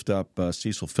want to lift up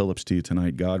Cecil Phillips to you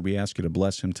tonight, God. We ask you to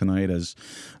bless him tonight as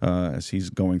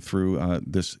he's going through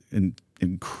this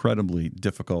incredibly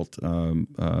difficult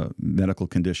medical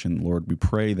condition. Lord, we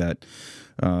pray that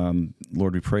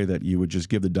you would just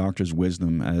give the doctors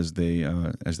wisdom as they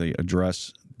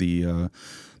address the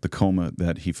coma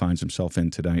that he finds himself in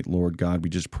tonight. Lord God,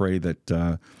 we just pray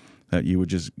that that you would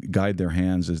just guide their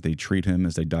hands as they treat him,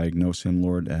 as they diagnose him,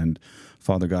 Lord. And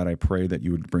Father God, I pray that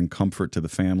you would bring comfort to the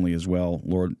family as well.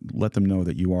 Lord, let them know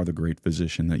that you are the great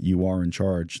physician, that you are in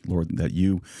charge, Lord, that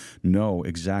you know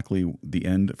exactly the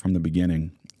end from the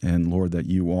beginning. And Lord, that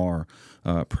you are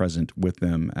present with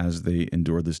them as they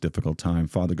endure this difficult time.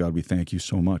 Father God, we thank you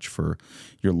so much for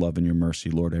your love and your mercy.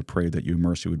 Lord, I pray that your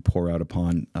mercy would pour out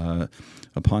upon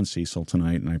Cecil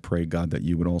tonight. And I pray, God, that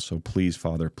you would also please,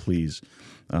 Father, please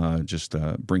just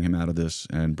bring him out of this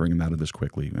and bring him out of this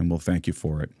quickly. And we'll thank you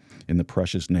for it. In the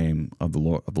precious name of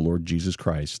the Lord Jesus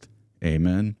Christ.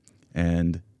 Amen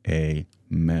and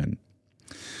amen.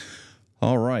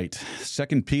 All right,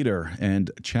 2 Peter and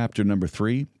chapter number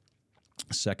 3.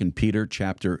 2 Peter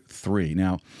chapter 3.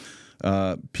 Now,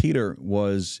 Peter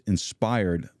was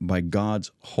inspired by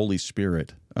God's Holy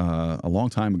Spirit a long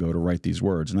time ago to write these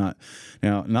words. Not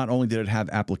only did it have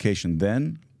application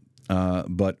then,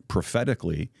 but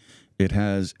prophetically, it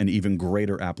has an even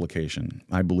greater application,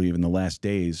 I believe, in the last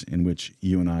days in which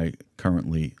you and I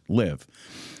currently live.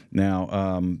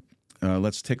 Now,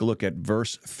 let's take a look at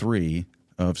verse 3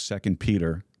 of 2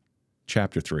 Peter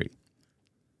chapter 3.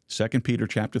 2 Peter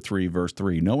chapter 3, verse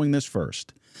 3, knowing this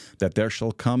first, that there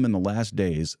shall come in the last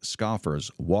days scoffers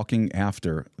walking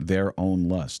after their own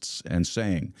lusts, and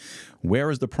saying, where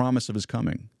is the promise of his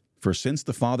coming? For since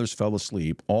the fathers fell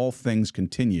asleep, all things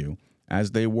continue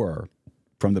as they were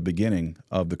from the beginning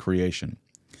of the creation.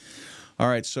 All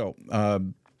right, so,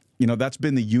 that's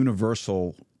been the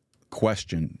universal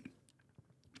question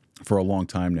for a long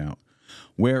time now.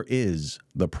 Where is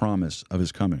the promise of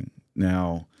his coming?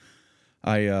 Now,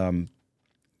 a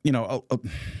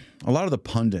lot of the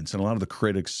pundits and a lot of the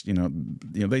critics,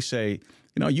 they say,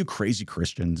 you crazy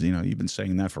Christians, you've been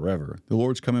saying that forever. The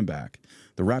Lord's coming back.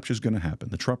 The rapture's going to happen.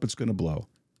 The trumpet's going to blow.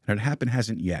 And it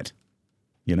hasn't yet.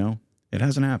 It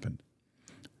hasn't happened.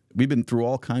 We've been through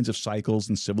all kinds of cycles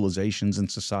and civilizations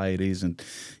and societies and,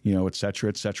 et cetera,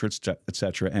 et cetera, et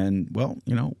cetera. And, well,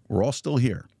 we're all still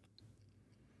here.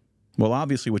 Well,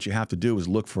 obviously, what you have to do is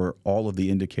look for all of the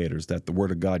indicators that the Word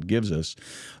of God gives us.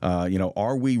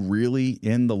 Are we really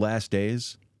in the last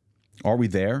days? Are we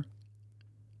there?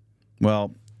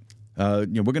 Well, we're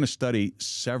going to study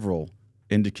several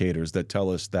indicators that tell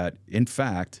us that, in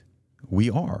fact, we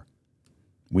are.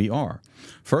 We are.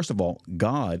 First of all,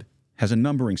 God has a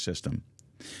numbering system.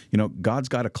 God's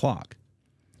got a clock,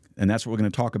 and that's what we're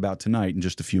going to talk about tonight in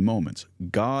just a few moments.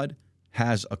 God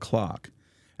has a clock.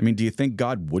 I mean, do you think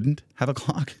God wouldn't have a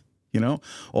clock?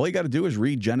 All you got to do is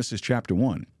read Genesis chapter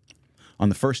 1. On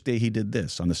the first day, he did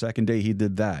this. On the second day, he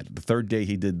did that. The third day,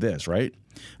 he did this, right?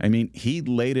 I mean, he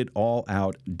laid it all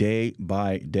out day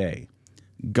by day.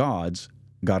 God's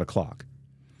got a clock,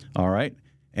 all right?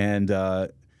 And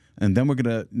then we're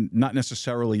going to, not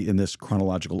necessarily in this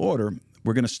chronological order,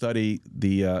 we're going to study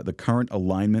the current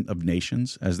alignment of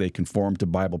nations as they conform to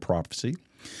Bible prophecy.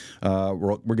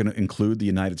 We're going to include the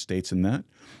United States in that.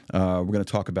 We're going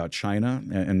to talk about China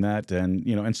and that,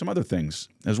 and some other things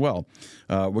as well.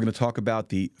 We're going to talk about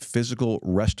the physical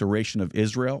restoration of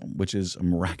Israel, which is a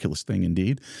miraculous thing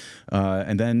indeed,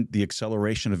 and then the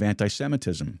acceleration of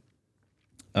anti-Semitism,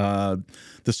 the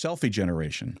selfie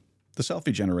generation. The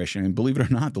selfie generation, and believe it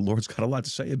or not, the Lord's got a lot to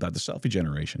say about the selfie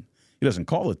generation. He doesn't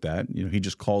call it that, he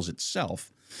just calls it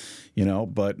self.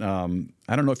 But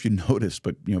I don't know if you noticed,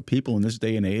 but people in this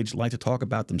day and age like to talk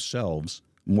about themselves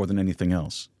more than anything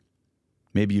else.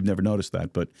 Maybe you've never noticed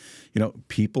that, but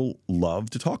people love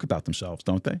to talk about themselves,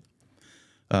 don't they?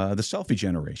 The selfie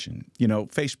generation,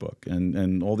 Facebook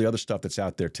and all the other stuff that's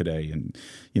out there today, and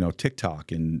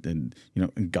TikTok, and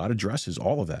God addresses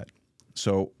all of that.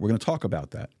 So we're going to talk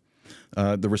about that.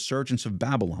 The resurgence of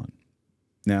Babylon.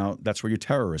 Now, that's where your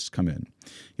terrorists come in.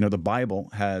 The Bible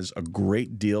has a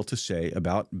great deal to say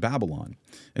about Babylon,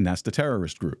 and that's the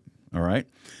terrorist group, all right?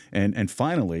 And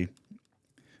finally,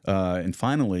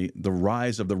 the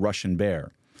rise of the Russian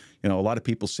bear. A lot of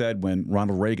people said when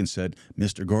Ronald Reagan said,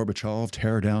 "Mr. Gorbachev,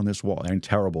 tear down this wall." And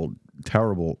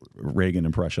terrible Reagan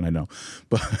impression, I know,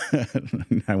 but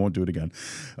I won't do it again.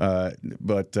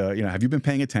 But have you been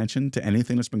paying attention to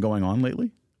anything that's been going on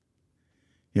lately?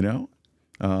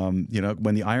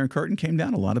 When the Iron Curtain came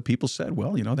down, a lot of people said,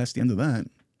 well, that's the end of that.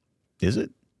 Is it?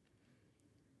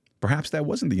 Perhaps that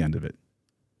wasn't the end of it.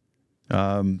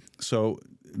 So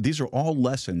these are all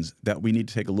lessons that we need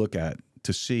to take a look at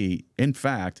to see, in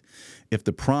fact, if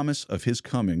the promise of his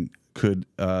coming could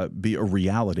be a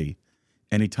reality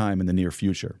anytime in the near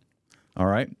future. All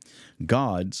right?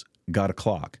 God's got a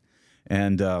clock.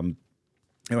 And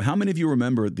how many of you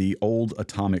remember the old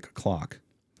atomic clock?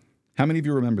 How many of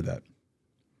you remember that?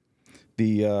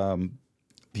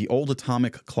 The old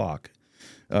atomic clock.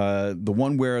 the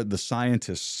one where the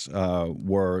scientists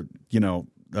were, we're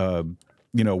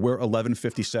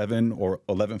 1157 or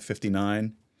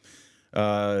 1159.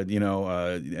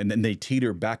 And then they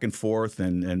teeter back and forth,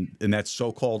 and that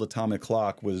so-called atomic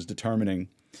clock was determining,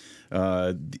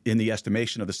 in the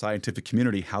estimation of the scientific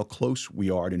community, how close we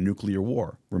are to nuclear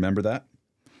war. Remember that?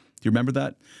 Do you remember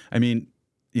that? I mean,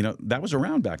 that was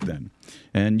around back then,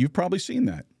 and you've probably seen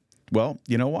that. Well,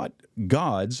 you know what?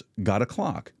 God's got a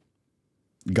clock.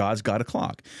 God's got a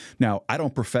clock. Now, I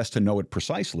don't profess to know it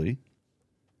precisely.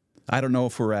 I don't know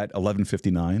if we're at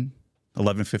 1159,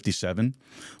 1157,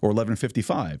 or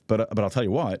 1155. But I'll tell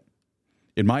you what,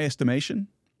 in my estimation,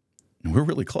 we're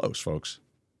really close, folks.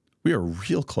 We are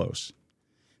real close.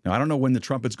 Now, I don't know when the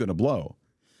trumpet's going to blow.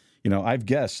 I've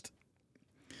guessed.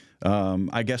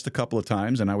 I guessed a couple of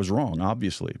times, and I was wrong,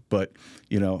 obviously. But,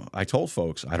 I told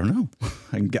folks, I don't know.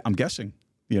 I'm guessing,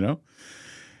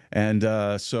 And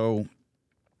so,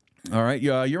 all right,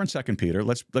 you're in 2 Peter.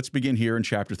 Let's begin here in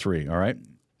chapter 3, all right?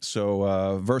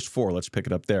 So verse 4, let's pick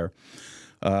it up there.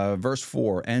 Verse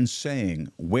 4, and saying,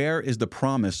 where is the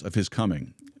promise of his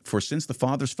coming? For since the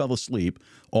fathers fell asleep,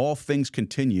 all things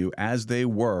continue as they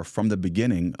were from the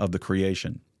beginning of the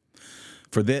creation.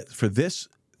 For this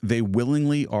they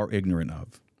willingly are ignorant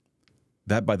of,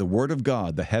 that by the word of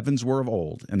God the heavens were of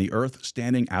old, and the earth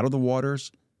standing out of the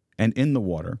waters and in the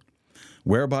water,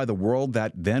 whereby the world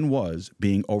that then was,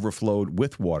 being overflowed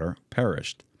with water,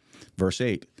 perished. Verse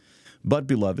 8, but,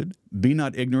 beloved, be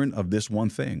not ignorant of this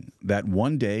one thing, that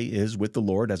one day is with the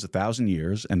Lord as 1,000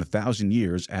 years, and 1,000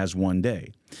 years as one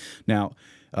day. Now,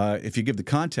 if you give the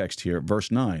context here,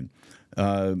 verse 9,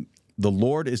 the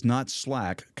Lord is not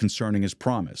slack concerning his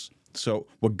promise. So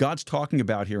what God's talking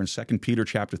about here in 2 Peter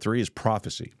chapter 3 is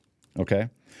prophecy, okay?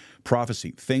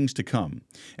 Prophecy, things to come.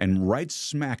 And right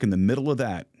smack in the middle of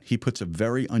that, he puts a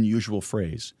very unusual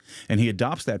phrase. And he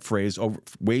adopts that phrase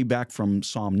way back from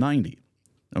Psalm 90.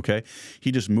 Okay,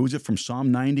 he just moves it from Psalm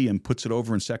 90 and puts it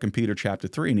over in 2 Peter chapter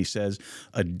 3, and he says,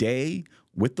 a day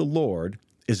with the Lord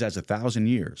is as 1,000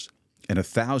 years, and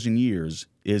 1,000 years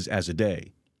is as a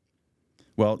day.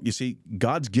 Well, you see,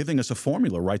 God's giving us a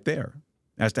formula right there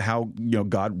as to how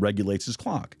God regulates his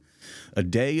clock. A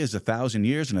day is 1,000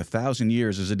 years, and 1,000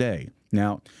 years is a day.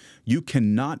 Now, you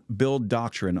cannot build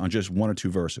doctrine on just one or two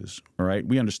verses, all right?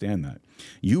 We understand that.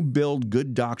 You build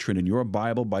good doctrine in your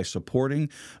Bible by supporting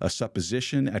a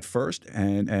supposition at first,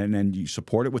 and you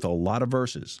support it with a lot of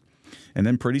verses. And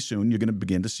then pretty soon, you're going to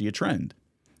begin to see a trend.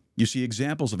 You see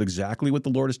examples of exactly what the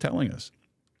Lord is telling us.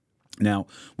 Now,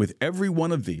 with every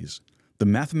one of these, the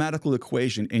mathematical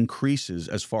equation increases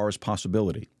as far as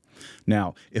possibility.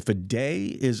 Now, if a day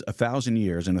is 1,000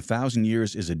 years and 1,000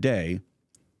 years is a day,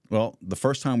 well, the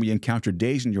first time we encounter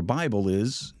days in your Bible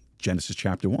is Genesis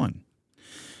chapter 1.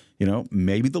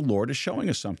 Maybe the Lord is showing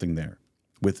us something there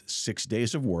with 6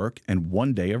 days of work and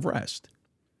 1 day of rest.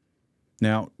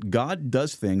 Now, God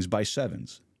does things by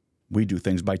sevens. We do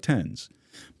things by tens.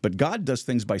 But God does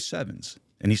things by sevens,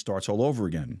 and he starts all over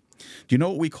again. Do you know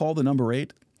what we call the number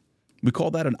 8? We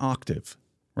call that an octave,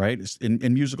 right?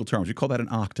 In musical terms, we call that an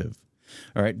octave.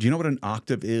 All right. Do you know what an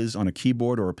octave is on a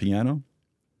keyboard or a piano?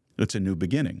 It's a new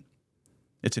beginning.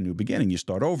 It's a new beginning. You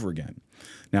start over again.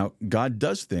 Now, God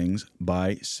does things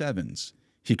by sevens.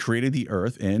 He created the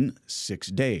earth in 6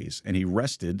 days, and he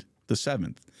rested the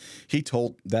seventh. He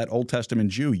told that Old Testament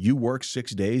Jew, you work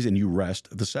 6 days and you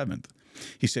rest the seventh.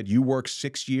 He said, you work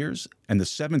 6 years, and the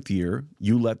seventh year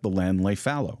you let the land lay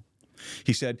fallow.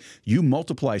 He said, you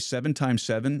multiply 7 times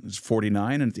 7 is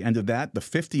 49, and at the end of that, the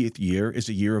 50th year is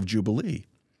a year of Jubilee.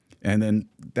 And then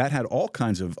that had all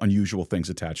kinds of unusual things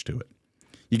attached to it.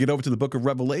 You get over to the book of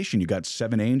Revelation, you got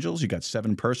 7 angels, you got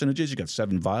 7 personages, you got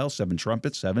 7 vials, 7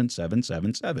 trumpets, 7, 7,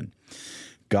 7, 7.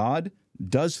 God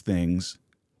does things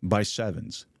by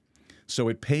sevens. So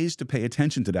it pays to pay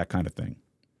attention to that kind of thing.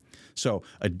 So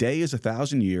a day is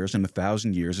 1,000 years, and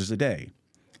 1,000 years is a day.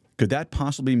 Could that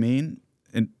possibly mean,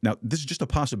 and now this is just a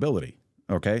possibility,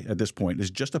 okay, at this point,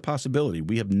 it's just a possibility.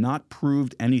 We have not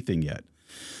proved anything yet.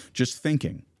 Just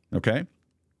thinking, okay?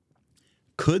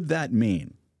 Could that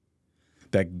mean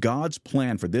that God's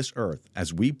plan for this earth,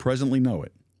 as we presently know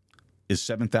it, is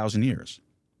 7,000 years?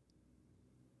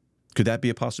 Could that be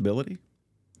a possibility?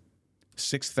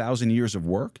 6,000 years of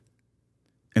work?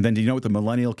 And then do you know what the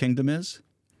millennial kingdom is?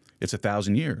 It's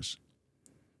 1,000 years.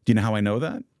 Do you know how I know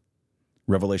that?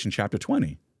 Revelation chapter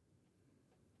 20.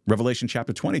 Revelation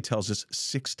chapter 20 tells us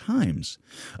 6 times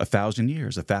 1,000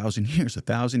 years, 1,000 years,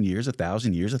 1,000 years,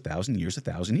 1,000 years, 1,000 years,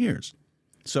 1,000 years.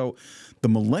 So the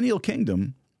millennial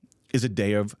kingdom is a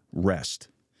day of rest.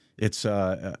 It's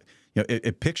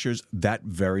it pictures that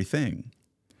very thing.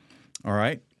 All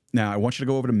right. Now, I want you to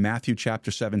go over to Matthew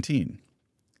chapter 17.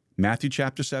 Matthew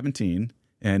chapter 17,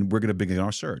 and we're going to begin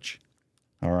our search.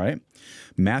 All right?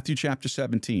 Matthew chapter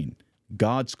 17,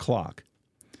 God's clock.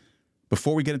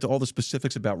 Before we get into all the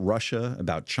specifics about Russia,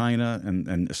 about China,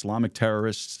 and Islamic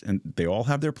terrorists, and they all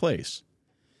have their place,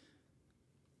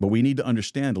 but we need to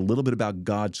understand a little bit about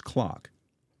God's clock.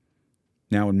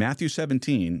 Now, in Matthew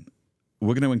 17,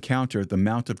 we're going to encounter the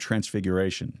Mount of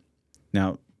Transfiguration.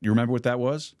 Now, you remember what that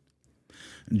was?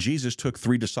 Jesus took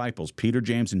 3 disciples, Peter,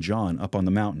 James, and John, up on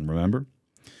the mountain, remember?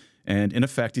 And in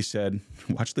effect, he said,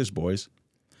 watch this, boys.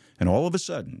 And all of a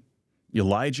sudden,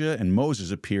 Elijah and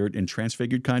Moses appeared in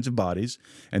transfigured kinds of bodies,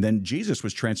 and then Jesus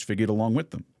was transfigured along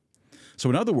with them. So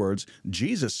in other words,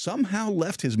 Jesus somehow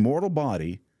left his mortal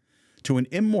body to an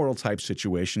immortal type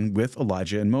situation with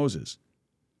Elijah and Moses.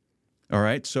 All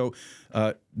right, so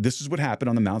this is what happened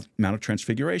on the Mount of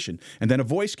Transfiguration. And then a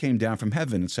voice came down from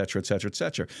heaven, et cetera, et cetera, et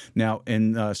cetera. Now,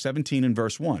 in 17 and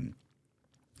verse 1,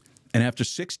 and after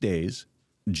 6 days,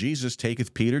 Jesus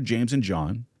taketh Peter, James, and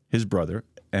John, his brother,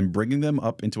 and bringing them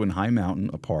up into an high mountain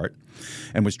apart,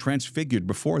 and was transfigured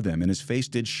before them, and his face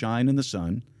did shine in the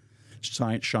sun,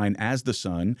 shine as the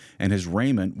sun, and his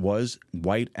raiment was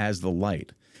white as the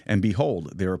light. And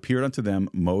behold, there appeared unto them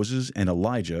Moses and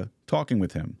Elijah talking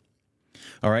with him.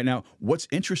 All right, now, what's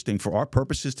interesting for our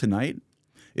purposes tonight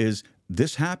is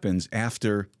this happens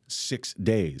after 6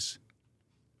 days.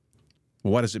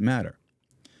 Well, why does it matter?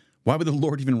 Why would the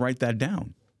Lord even write that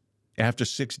down after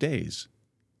 6 days?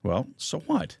 Well, so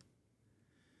what?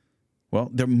 Well,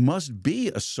 there must be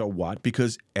a so what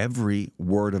because every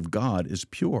word of God is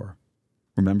pure.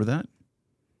 Remember that?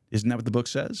 Isn't that what the book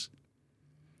says?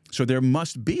 So there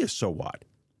must be a so what.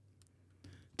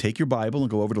 Take your Bible and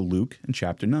go over to Luke in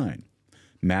chapter 9.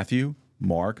 Matthew,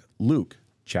 Mark, Luke,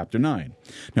 chapter 9.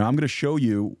 Now, I'm going to show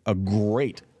you a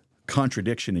great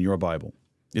contradiction in your Bible.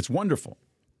 It's wonderful.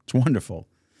 It's wonderful.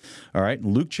 All right,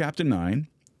 Luke chapter 9,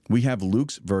 we have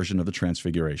Luke's version of the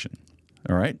Transfiguration.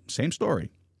 All right, same story.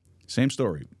 Same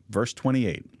story. Verse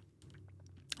 28.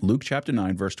 Luke chapter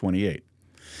 9, verse 28.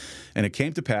 And it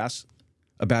came to pass,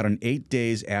 about 8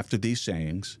 days after these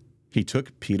sayings, he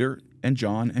took Peter and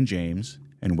John and James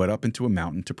and went up into a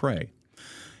mountain to pray.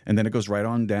 And then it goes right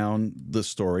on down the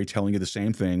story telling you the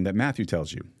same thing that Matthew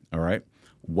tells you. All right?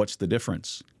 What's the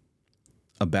difference?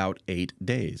 About 8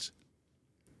 days.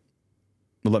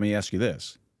 Well, let me ask you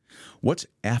this. What's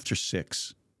after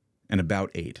 6 and about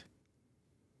 8?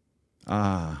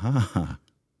 After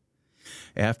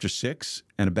 6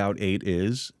 and about 8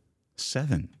 is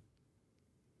 7.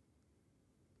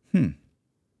 Do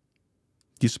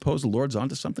you suppose the Lord's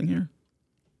onto something here?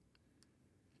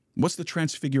 What's the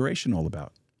Transfiguration all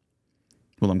about?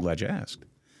 Well, I'm glad you asked.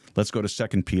 Let's go to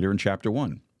 2 Peter in chapter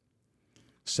 1.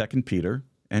 2 Peter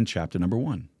and chapter number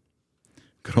 1.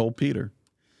 Good old Peter.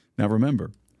 Now remember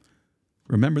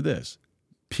this.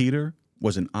 Peter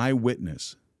was an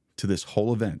eyewitness to this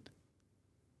whole event.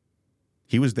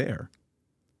 He was there.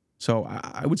 So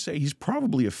I would say he's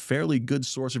probably a fairly good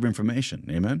source of information.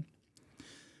 Amen?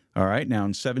 All right, now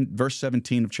in verse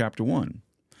 17 of chapter 1.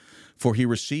 For he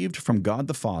received from God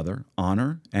the Father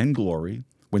honor and glory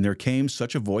when there came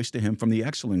such a voice to him from the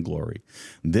excellent glory.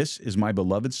 This is my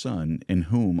beloved Son, in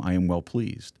whom I am well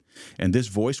pleased. And this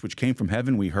voice which came from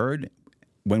heaven we heard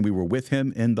when we were with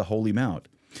him in the holy mount.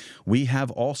 We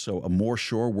have also a more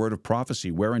sure word of prophecy,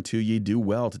 whereunto ye do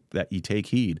well that ye take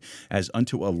heed, as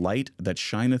unto a light that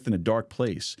shineth in a dark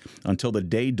place, until the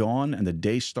day dawn and the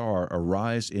day star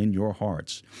arise in your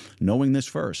hearts. Knowing this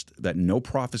first, that no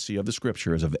prophecy of the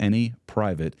Scripture is of any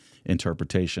private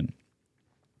interpretation.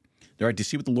 All right, do you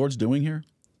see what the Lord's doing here?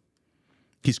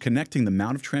 He's connecting the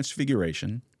Mount of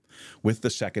Transfiguration with the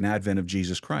second advent of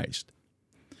Jesus Christ.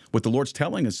 What the Lord's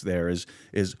telling us there is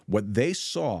what they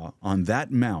saw on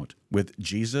that mount with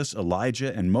Jesus,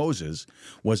 Elijah, and Moses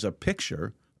was a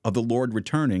picture of the Lord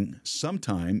returning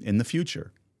sometime in the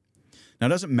future. Now,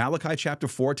 doesn't Malachi chapter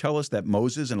 4 tell us that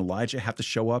Moses and Elijah have to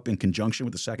show up in conjunction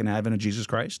with the second advent of Jesus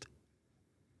Christ?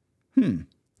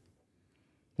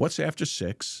 What's after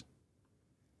 6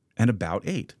 and about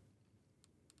 8?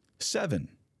 7.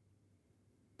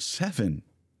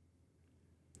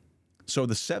 So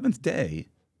the seventh day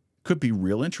could be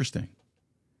real interesting.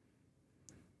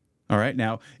 All right,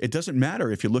 now, it doesn't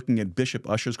matter if you're looking at Bishop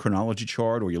Ussher's chronology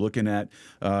chart or you're looking at,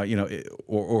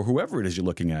 or whoever it is you're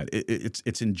looking at.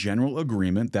 It's in general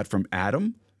agreement that from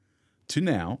Adam to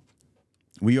now,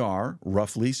 we are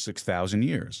roughly 6,000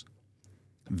 years.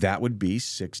 That would be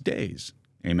 6 days.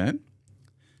 Amen?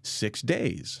 6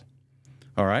 days.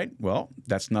 All right, well,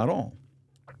 that's not all.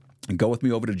 Go with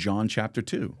me over to John chapter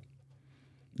 2.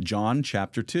 John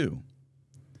chapter 2.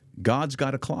 God's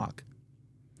got a clock.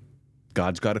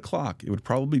 God's got a clock. It would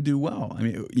probably do well. I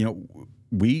mean,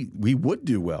 we would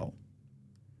do well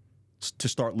to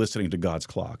start listening to God's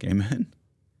clock. Amen?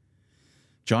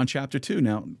 John chapter 2.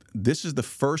 Now, this is the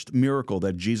first miracle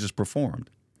that Jesus performed,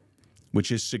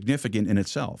 which is significant in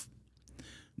itself.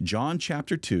 John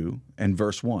chapter 2 and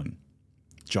verse 1.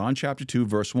 John chapter 2,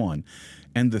 verse 1.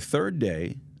 And the third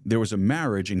day there was a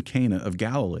marriage in Cana of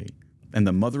Galilee, and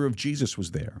the mother of Jesus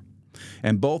was there.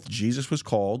 And both Jesus was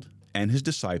called and his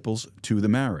disciples to the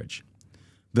marriage.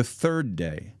 The third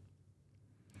day.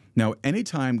 Now,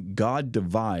 anytime God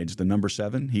divides the number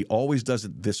 7, he always does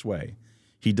it this way.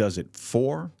 He does it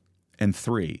 4 and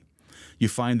 3. You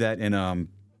find that in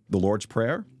the Lord's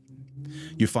Prayer.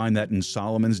 You find that in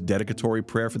Solomon's dedicatory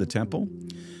prayer for the temple.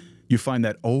 You find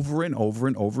that over and over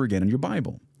and over again in your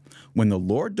Bible. When the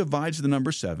Lord divides the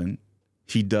number 7,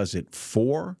 he does it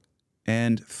 4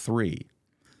 and 3.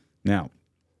 Now,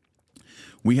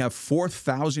 we have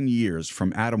 4,000 years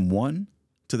from Adam 1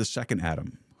 to the second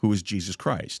Adam, who is Jesus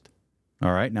Christ.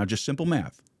 All right? Now, just simple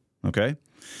math, okay?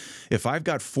 If I've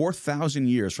got 4,000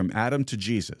 years from Adam to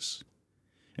Jesus,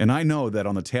 and I know that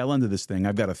on the tail end of this thing,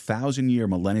 I've got a 1,000-year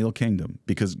millennial kingdom,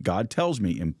 because God tells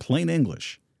me in plain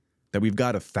English that we've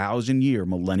got a 1,000-year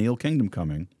millennial kingdom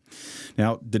coming.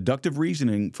 Now, deductive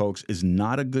reasoning, folks, is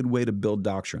not a good way to build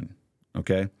doctrine,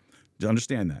 okay?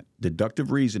 Understand that.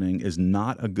 Deductive reasoning is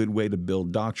not a good way to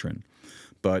build doctrine,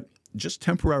 but just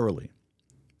temporarily.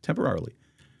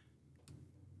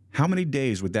 How many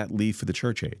days would that leave for the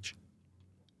church age?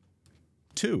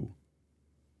 2,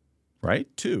 right?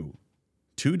 2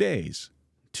 days,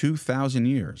 2,000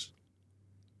 years.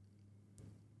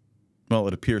 Well,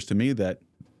 it appears to me that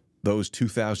those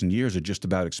 2,000 years are just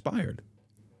about expired.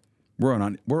 We're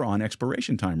on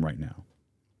expiration time right now.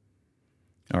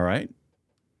 All right?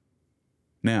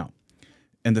 Now,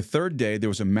 and the third day, there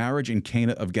was a marriage in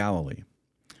Cana of Galilee.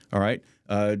 All right?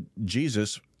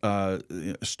 Jesus,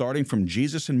 starting from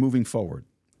Jesus and moving forward,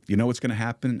 you know what's going to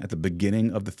happen at the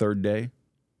beginning of the third day?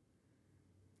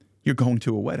 You're going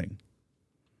to a wedding.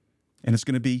 And it's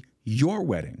going to be your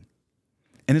wedding.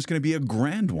 And it's going to be a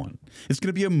grand one. It's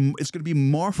going to be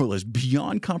marvelous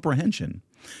beyond comprehension.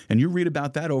 And you read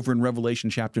about that over in Revelation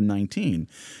chapter 19.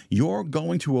 You're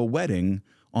going to a wedding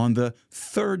on the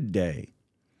third day.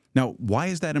 Now, why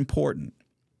is that important?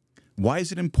 Why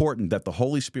is it important that the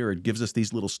Holy Spirit gives us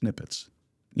these little snippets?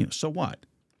 So what?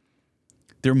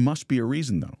 There must be a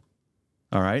reason, though.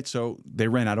 All right, so they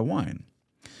ran out of wine.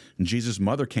 And Jesus'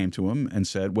 mother came to him and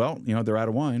said, well, they're out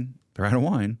of wine. They're out of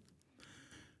wine.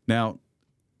 Now,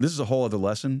 this is a whole other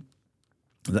lesson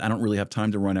that I don't really have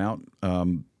time to run out.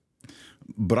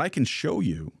 But I can show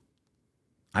you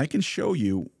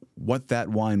what that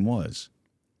wine was.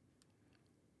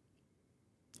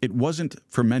 It wasn't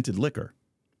fermented liquor.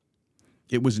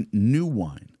 It was new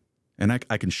wine. And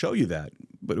I can show you that,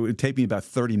 but it would take me about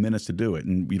 30 minutes to do it,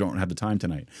 and we don't have the time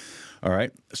tonight. All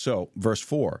right? So, verse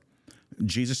 4,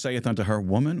 Jesus saith unto her,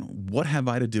 Woman, what have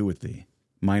I to do with thee?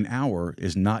 Mine hour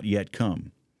is not yet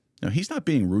come. Now, he's not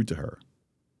being rude to her.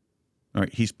 All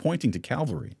right? He's pointing to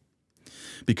Calvary,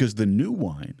 because the new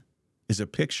wine is a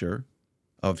picture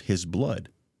of his blood.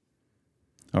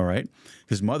 All right?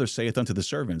 His mother saith unto the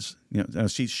servants,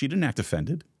 she didn't act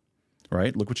offended,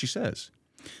 right? Look what she says.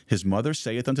 His mother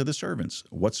saith unto the servants,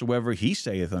 whatsoever he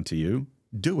saith unto you,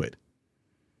 do it.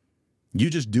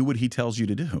 You just do what he tells you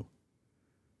to do.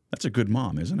 That's a good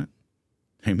mom, isn't it?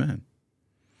 Amen.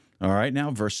 All right,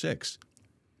 now verse 6.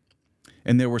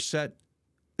 And there were set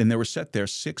there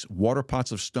 6 water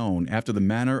pots of stone after the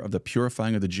manner of the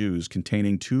purifying of the Jews,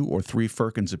 containing 2 or 3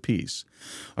 firkins apiece.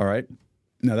 All right.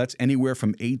 Now, that's anywhere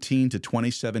from 18 to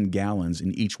 27 gallons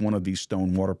in each one of these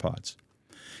stone water pots.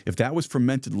 If that was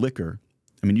fermented liquor,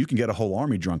 you can get a whole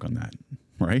army drunk on that,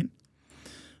 right?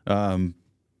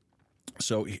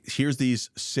 So here's these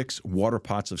 6 water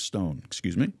pots of stone.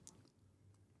 Excuse me.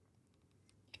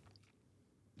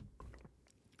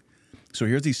 So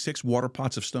here's these 6 water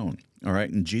pots of stone, all right?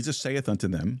 And Jesus saith unto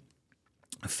them,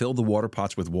 fill the water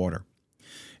pots with water.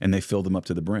 And they filled them up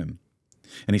to the brim.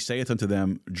 And he saith unto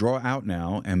them, draw out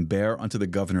now, and bear unto the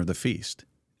governor the feast.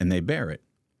 And they bear it.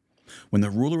 When the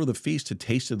ruler of the feast had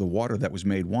tasted the water that was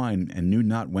made wine, and knew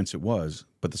not whence it was,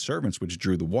 but the servants which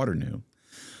drew the water knew,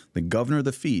 the governor of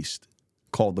the feast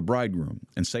called the bridegroom,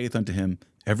 and saith unto him,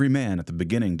 every man at the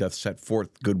beginning doth set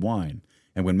forth good wine,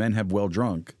 and when men have well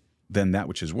drunk, then that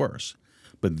which is worse.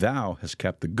 But thou hast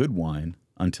kept the good wine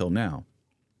until now.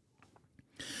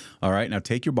 All right, now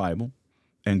take your Bible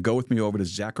and go with me over to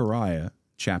Zechariah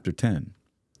chapter 10.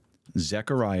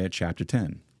 Zechariah chapter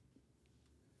 10.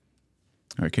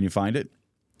 All right, can you find it?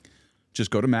 Just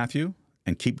go to Matthew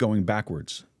and keep going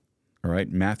backwards. All right,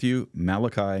 Matthew,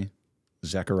 Malachi,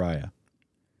 Zechariah.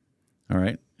 All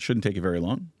right, shouldn't take you very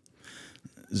long.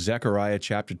 Zechariah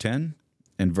chapter 10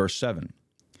 and verse 7.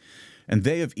 And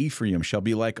they of Ephraim shall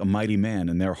be like a mighty man,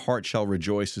 and their heart shall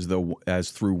rejoice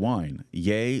as through wine.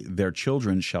 Yea, their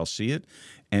children shall see it,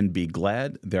 and be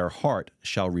glad. Their heart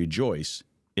shall rejoice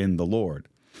in the Lord.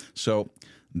 So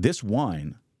this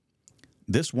wine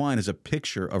is a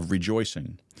picture of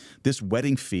rejoicing. This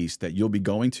wedding feast that you'll be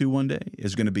going to one day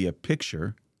is going to be a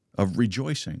picture of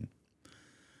rejoicing.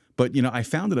 But, I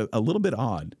found it a little bit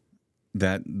odd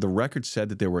that the record said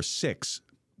that there were 6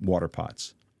 water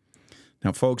pots.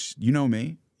 Now, folks, you know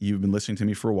me. You've been listening to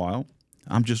me for a while.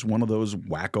 I'm just one of those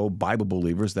wacko Bible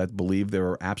believers that believe there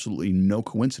are absolutely no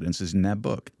coincidences in that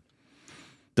book.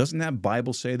 Doesn't that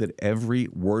Bible say that every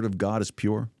word of God is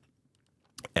pure?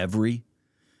 Every.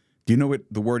 Do you know what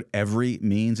the word every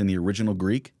means in the original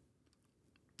Greek?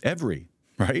 Every,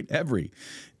 right? Every.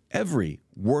 Every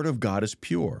word of God is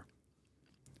pure.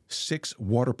 6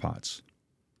 water pots.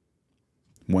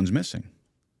 One's missing.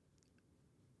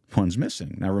 One's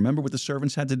missing. Now, remember what the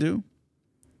servants had to do?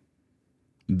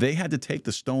 They had to take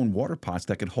the stone water pots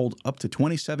that could hold up to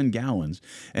 27 gallons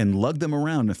and lug them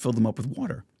around and fill them up with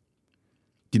water.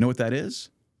 Do you know what that is?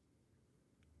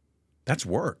 That's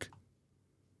work.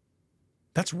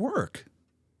 That's work.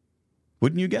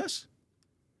 Wouldn't you guess?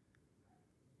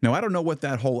 Now, I don't know what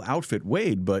that whole outfit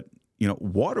weighed, but,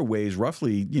 water weighs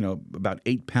roughly, about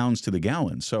 8 pounds to the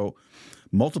gallon. So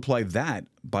multiply that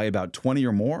by about 20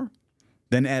 or more,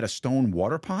 then add a stone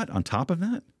water pot on top of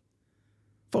that.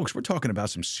 Folks, we're talking about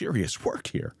some serious work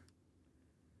here.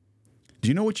 Do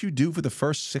you know what you do for the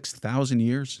first 6,000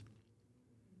 years?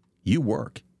 You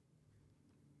work.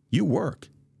 You work.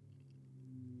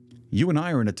 You and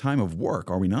I are in a time of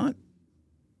work, are we not?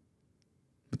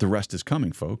 But the rest is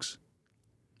coming, folks.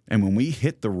 And when we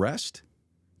hit the rest,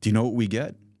 do you know what we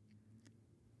get?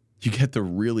 You get the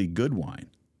really good wine.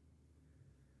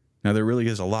 Now, there really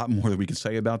is a lot more that we can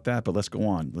say about that, but let's go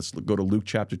on. Let's go to Luke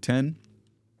chapter 10.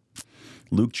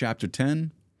 Luke chapter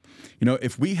 10.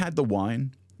 If we had the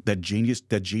wine that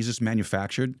Jesus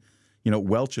manufactured,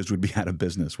 Welch's would be out of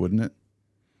business, wouldn't it?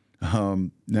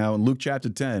 Now, in Luke chapter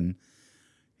 10,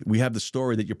 we have the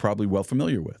story that you're probably well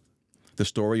familiar with, the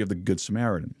story of the Good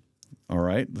Samaritan. All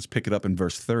right, let's pick it up in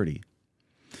verse 30.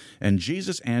 And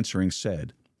Jesus answering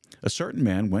said, A certain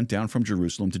man went down from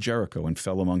Jerusalem to Jericho and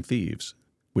fell among thieves,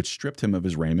 which stripped him of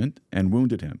his raiment and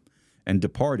wounded him, and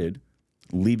departed,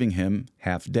 leaving him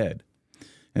half dead.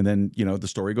 And then, the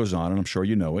story goes on, and I'm sure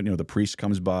you know it. The priest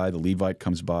comes by, the Levite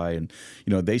comes by, and,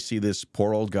 they see this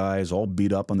poor old guy is all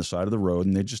beat up on the side of the road,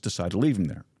 and they just decide to leave him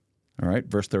there. All right,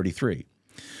 verse 33.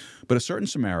 But a certain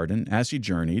Samaritan, as he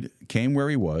journeyed, came where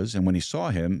he was, and when he saw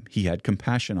him, he had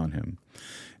compassion on him,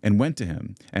 and went to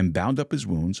him, and bound up his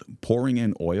wounds, pouring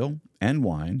in oil and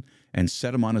wine, and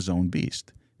set him on his own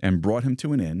beast, and brought him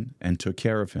to an inn, and took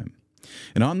care of him.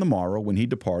 And on the morrow, when he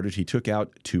departed, he took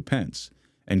out 2 pence,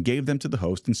 and gave them to the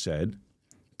host, and said,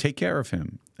 Take care of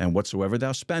him, and whatsoever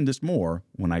thou spendest more,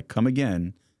 when I come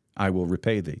again, I will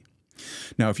repay thee.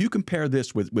 Now, if you compare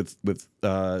this with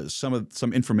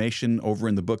some information over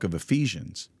in the book of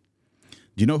Ephesians,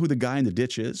 do you know who the guy in the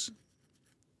ditch is?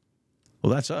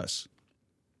 Well, that's us.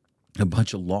 A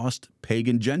bunch of lost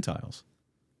pagan Gentiles.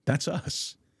 That's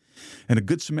us. And a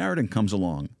good Samaritan comes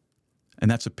along, and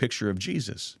that's a picture of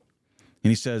Jesus. And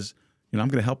he says, I'm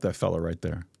going to help that fellow right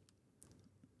there.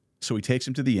 So he takes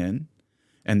him to the inn,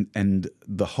 and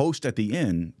the host at the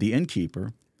inn, the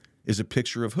innkeeper, is a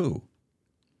picture of who?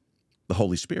 The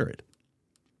Holy Spirit.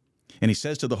 And he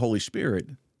says to the Holy Spirit,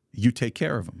 you take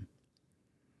care of him.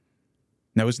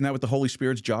 Now, isn't that what the Holy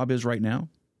Spirit's job is right now?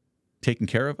 Taking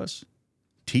care of us,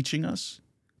 teaching us,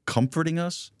 comforting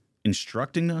us,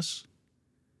 instructing us.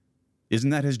 Isn't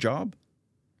that his job?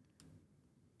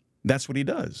 That's what he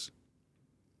does.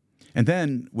 And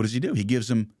then what does he do? He gives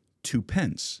him 2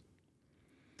 pence.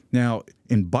 Now,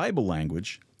 in Bible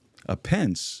language, a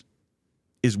pence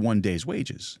is 1 day's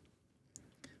wages.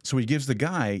 So he gives the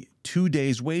guy 2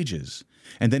 days' wages.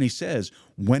 And then he says,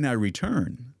 when I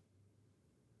return,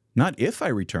 not if I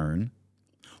return,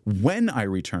 when I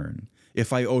return,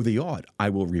 if I owe thee aught, I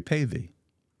will repay thee.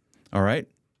 All right?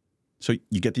 So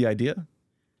you get the idea?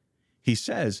 He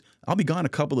says, I'll be gone a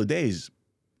couple of days,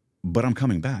 but I'm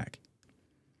coming back.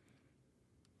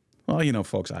 Well,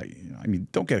 folks, I mean,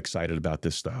 don't get excited about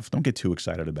this stuff. Don't get too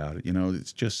excited about it.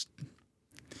 It's just,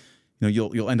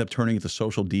 you'll end up turning into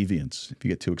social deviants if you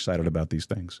get too excited about these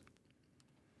things.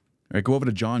 All right, go over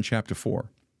to John chapter 4.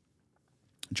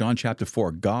 John chapter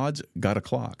 4, God's got a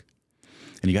clock,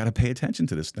 and you got to pay attention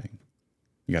to this thing.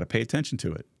 You got to pay attention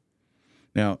to it.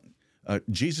 Now,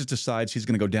 Jesus decides he's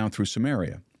going to go down through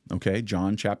Samaria. Okay,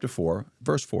 John chapter 4,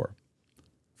 verse 4.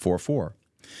 4:4.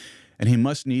 And he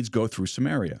must needs go through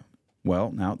Samaria.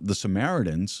 Well, now, the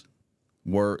Samaritans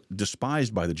were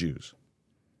despised by the Jews.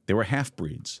 They were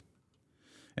half-breeds.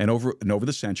 And over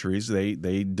the centuries,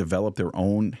 they developed their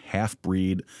own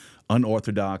half-breed,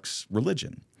 unorthodox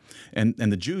religion. And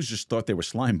the Jews just thought they were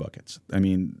slime buckets. I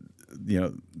mean,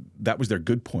 that was their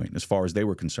good point as far as they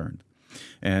were concerned.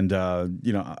 And,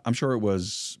 I'm sure it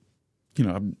was,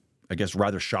 I guess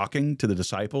rather shocking to the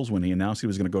disciples when he announced he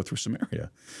was going to go through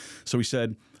Samaria. So he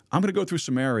said, I'm going to go through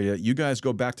Samaria. You guys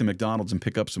go back to McDonald's and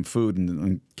pick up some food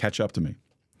and catch up to me.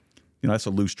 That's a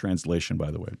loose translation, by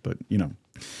the way, but,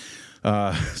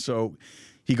 So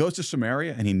he goes to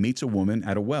Samaria and he meets a woman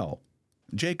at a well,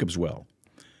 Jacob's well.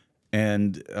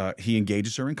 And he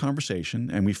engages her in conversation,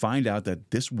 and we find out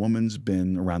that this woman's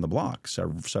been around the block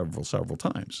several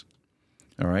times.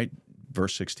 All right,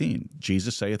 verse 16,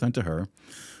 Jesus saith unto her,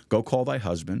 Go call thy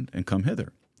husband, and come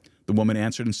hither. The woman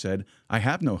answered and said, I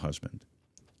have no husband.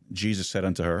 Jesus said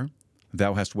unto her,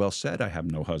 Thou hast well said, I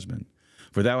have no husband.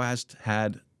 For thou hast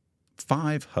had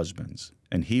 5 husbands,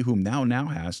 and he whom thou now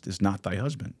hast is not thy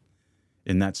husband.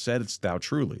 In that saidst thou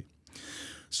truly.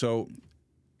 So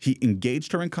he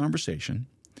engaged her in conversation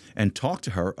and talked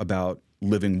to her about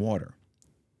living water.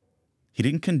 He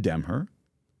didn't condemn her.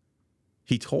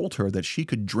 He told her that she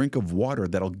could drink of water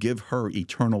that'll give her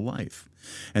eternal life.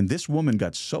 And this woman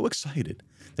got so excited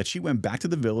that she went back to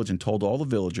the village and told all the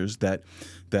villagers that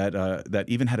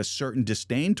even had a certain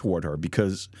disdain toward her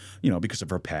because of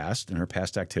her past and her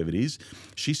past activities.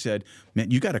 She said, man,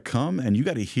 you got to come and you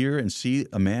got to hear and see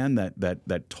a man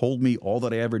that told me all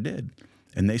that I ever did.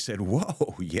 And they said,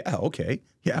 whoa, yeah, okay.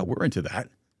 Yeah, we're into that.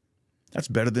 That's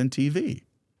better than TV.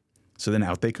 So then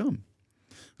out they come.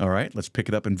 All right, let's pick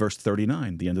it up in verse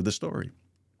 39, the end of the story.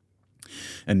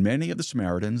 And many of the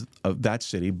Samaritans of that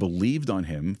city believed on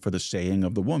him for the saying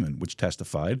of the woman, which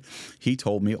testified, He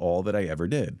told me all that I ever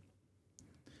did.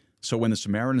 So when the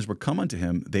Samaritans were come unto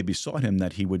him, they besought him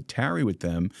that he would tarry with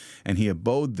them, and he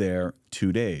abode there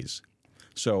 2 days.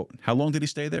 So how long did he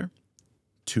stay there?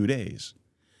 2 days.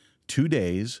 2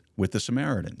 days with the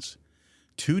Samaritans.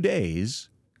 2 days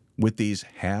with these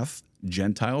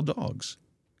half-Gentile dogs.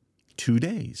 2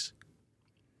 days.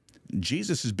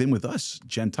 Jesus has been with us,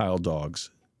 Gentile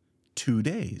dogs, 2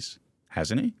 days,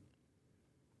 hasn't he?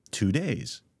 2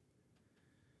 days.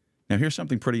 Now here's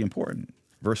something pretty important.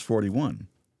 Verse 41.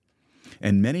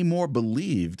 And many more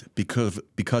believed because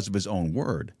of his own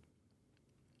word.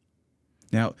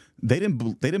 Now, they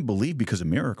didn't believe because of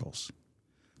miracles.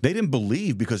 They didn't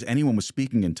believe because anyone was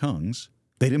speaking in tongues.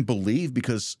 They didn't believe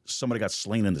because somebody got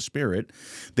slain in the spirit.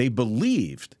 They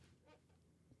believed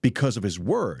because of his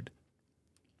word.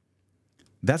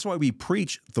 That's why we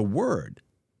preach the word.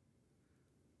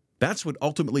 That's what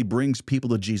ultimately brings people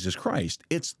to Jesus Christ.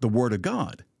 It's the word of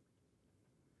God.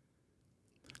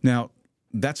 Now,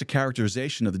 that's a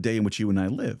characterization of the day in which you and I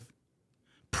live.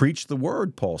 Preach the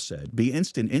word, Paul said. Be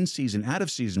instant, in season, out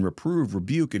of season, reprove,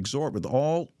 rebuke, exhort with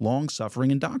all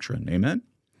long-suffering and doctrine. Amen?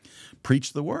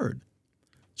 Preach the word.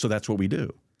 So that's what we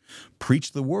do.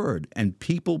 Preach the word, and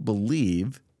people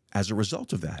believe as a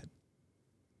result of that.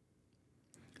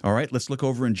 All right, let's look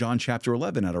over in John chapter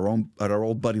 11 at our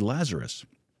old buddy Lazarus.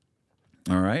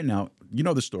 All right, now, you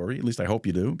know the story, at least I hope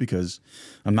you do, because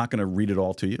I'm not going to read it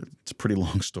all to you. It's a pretty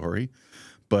long story.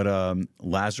 But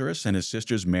Lazarus and his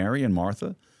sisters Mary and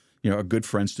Martha, are good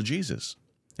friends to Jesus.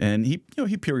 And he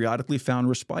periodically found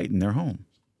respite in their home.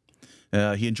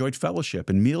 He enjoyed fellowship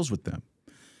and meals with them.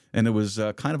 And it was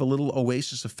kind of a little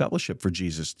oasis of fellowship for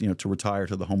Jesus, to retire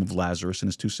to the home of Lazarus and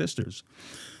his 2 sisters.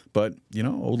 But,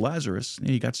 old Lazarus,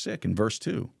 he got sick in verse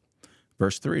 2.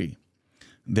 Verse 3,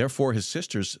 Therefore his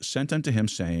sisters sent unto him,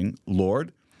 saying,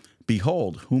 Lord,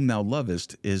 behold, whom thou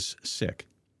lovest is sick.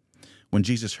 When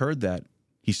Jesus heard that,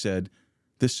 he said,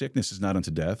 This sickness is not unto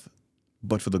death,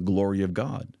 but for the glory of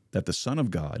God, that the Son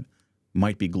of God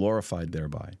might be glorified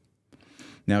thereby.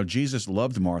 Now Jesus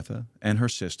loved Martha and her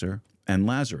sister and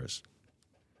Lazarus.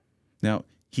 Now,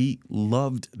 he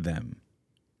loved them.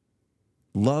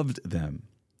 Loved them.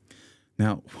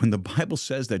 Now, when the Bible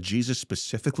says that Jesus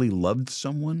specifically loved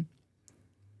someone,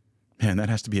 man, that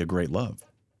has to be a great love.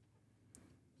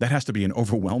 That has to be an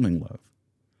overwhelming love.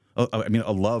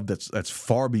 A love that's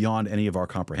far beyond any of our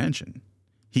comprehension.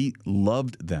 He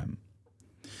loved them.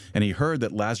 And he heard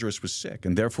that Lazarus was sick,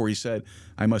 and therefore he said,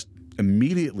 I must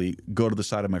immediately go to the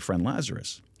side of my friend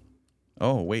Lazarus.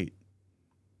 Oh, wait,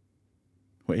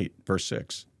 verse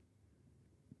 6.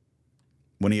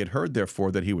 When he had heard,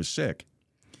 therefore, that he was sick,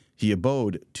 he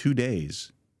abode 2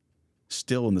 days,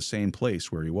 still in the same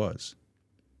place where he was.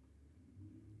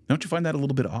 Don't you find that a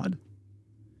little bit odd?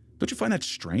 Don't you find that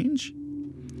strange?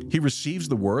 He receives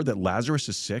the word that Lazarus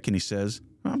is sick, and he says,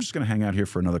 I'm just going to hang out here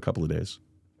for another couple of days.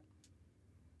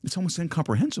 It's almost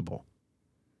incomprehensible.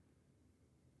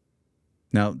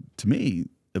 Now, to me,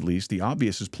 at least, the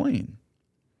obvious is plain.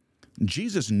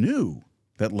 Jesus knew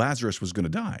that Lazarus was going to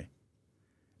die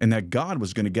and that God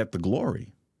was going to get the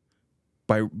glory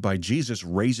by Jesus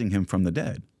raising him from the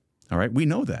dead. All right, we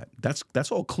know that.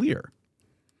 That's all clear.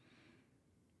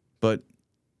 But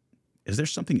is there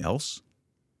something else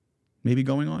maybe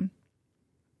going on?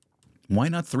 Why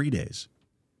not 3 days?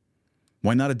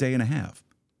 Why not a day and a half?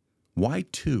 Why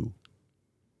 2?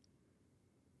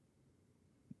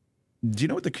 Do you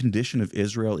know what the condition of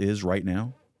Israel is right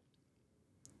now?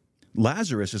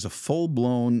 Lazarus is a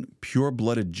full-blown,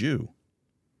 pure-blooded Jew.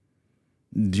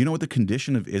 Do you know what the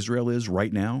condition of Israel is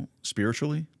right now,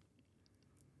 spiritually?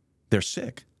 They're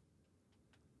sick.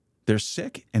 They're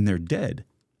sick and they're dead.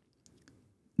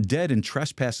 Dead in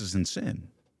trespasses and sin.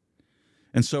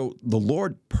 And so the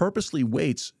Lord purposely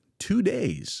waits 2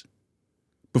 days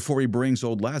before he brings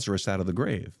old Lazarus out of the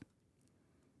grave.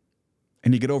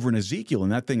 And you get over in Ezekiel,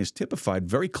 and that thing is typified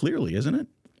very clearly, isn't it?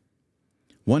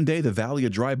 One day, the valley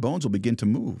of dry bones will begin to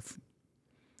move.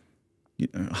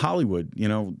 Hollywood,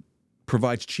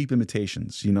 provides cheap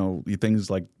imitations, things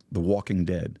like The Walking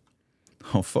Dead.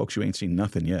 Oh, folks, you ain't seen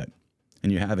nothing yet,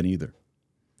 and you haven't either.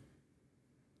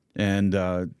 And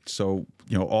so,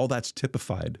 all that's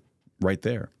typified right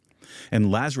there. And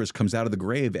Lazarus comes out of the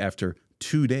grave after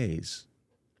 2 days.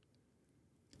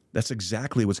 That's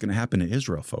exactly what's going to happen in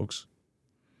Israel, folks.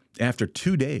 After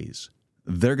 2 days,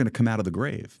 they're going to come out of the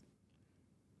grave.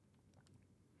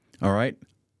 All right,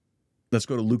 let's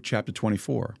go to Luke chapter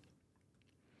 24.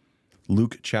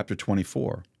 Luke chapter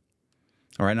 24.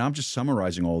 All right, now I'm just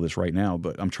summarizing all this right now,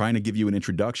 but I'm trying to give you an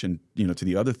introduction, to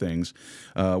the other things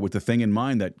with the thing in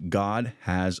mind that God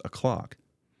has a clock.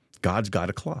 God's got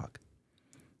a clock.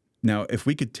 Now, if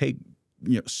we could take,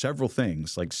 several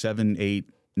things, like 7, 8,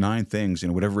 9 things,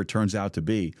 whatever it turns out to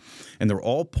be, and they're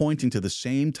all pointing to the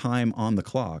same time on the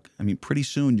clock, pretty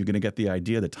soon you're going to get the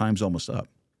idea that time's almost up.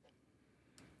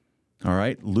 All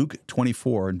right, Luke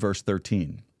 24 and verse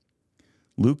 13.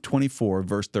 Luke 24,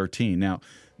 verse 13. Now,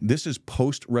 this is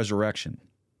post-resurrection.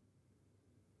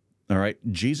 All right,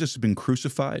 Jesus has been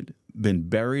crucified, been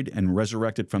buried, and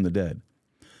resurrected from the dead.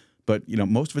 But,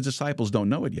 most of his disciples don't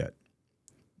know it yet.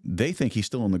 They think he's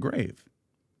still in the grave.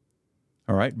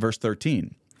 All right, verse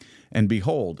 13. And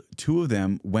behold, 2 of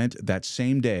them went that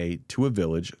same day to a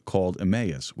village called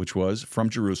Emmaus, which was from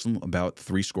Jerusalem about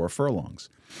 80 furlongs.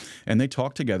 And they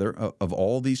talked together of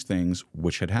all these things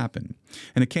which had happened.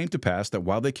 And it came to pass that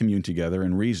while they communed together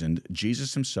and reasoned,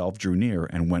 Jesus himself drew near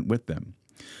and went with them.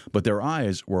 But their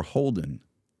eyes were holden,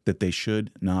 that they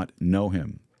should not know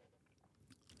him.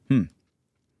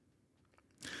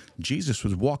 Jesus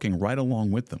was walking right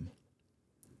along with them,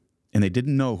 and they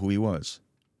didn't know who he was.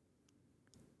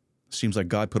 Seems like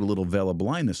God put a little veil of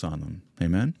blindness on them.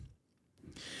 Amen?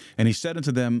 And he said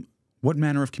unto them, What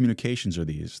manner of communications are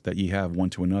these that ye have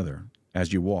one to another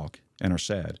as you walk and are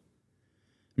sad?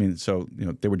 So,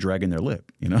 they were dragging their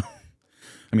lip,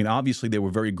 obviously they were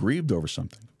very grieved over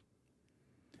something.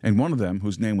 And one of them,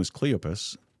 whose name was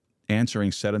Cleopas,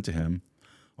 answering said unto him,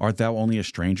 Art thou only a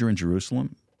stranger in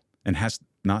Jerusalem, and hast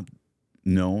not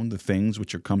known the things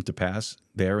which are come to pass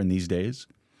there in these days?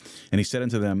 And he said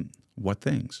unto them, What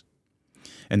things?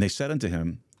 And they said unto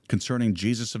him, Concerning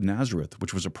Jesus of Nazareth,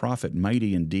 which was a prophet,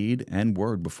 mighty in deed and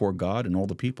word before God and all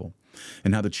the people,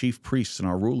 and how the chief priests and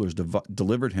our rulers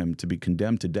delivered him to be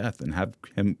condemned to death and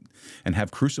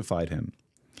have crucified him.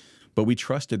 But we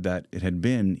trusted that it had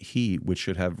been he which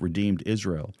should have redeemed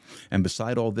Israel. And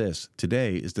beside all this,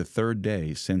 today is the 3rd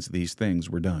day since these things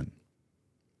were done.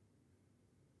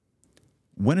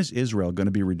 When is Israel going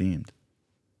to be redeemed?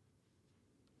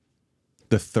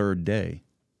 The 3rd day.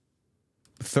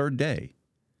 The 3rd day.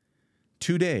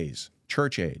 2 days,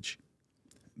 church age.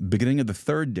 Beginning of the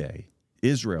 3rd day,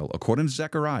 Israel, according to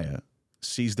Zechariah,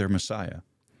 sees their Messiah,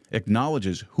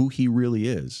 acknowledges who he really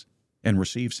is, and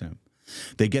receives him.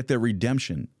 They get their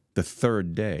redemption the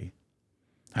 3rd day.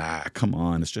 Come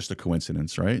on, it's just a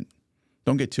coincidence, right?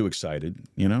 Don't get too excited,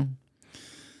 All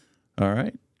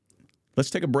right. Let's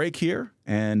take a break here,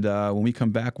 and when we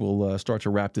come back, we'll start to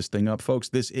wrap this thing up. Folks,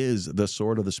 this is the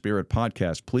Sword of the Spirit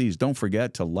podcast. Please don't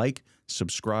forget to like,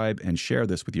 subscribe, and share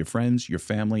this with your friends, your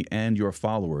family, and your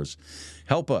followers.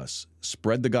 Help us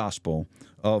spread the gospel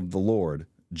of the Lord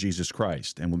Jesus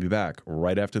Christ, and we'll be back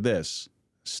right after this.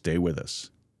 Stay with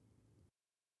us.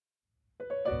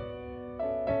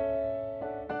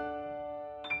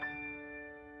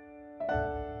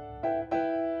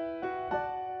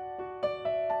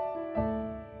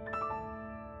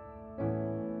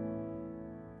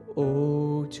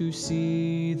 to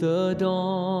see the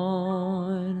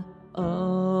dawn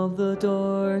of the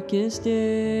darkest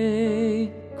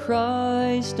day,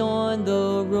 Christ on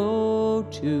the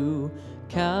road to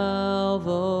Calvary,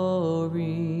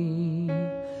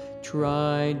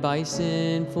 tried by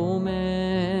sinful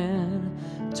man,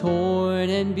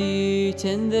 torn and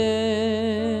beaten,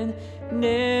 then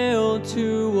nailed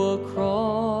to a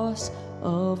cross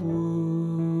of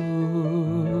wood.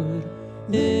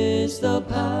 This the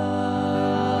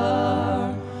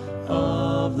power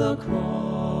of the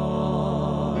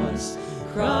cross.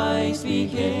 Christ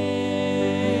became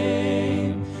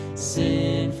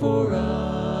sin for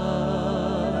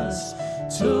us,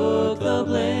 took the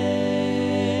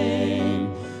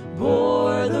blame,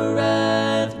 bore the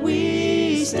wrath.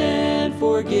 We stand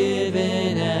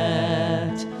forgiven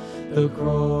at the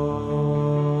cross.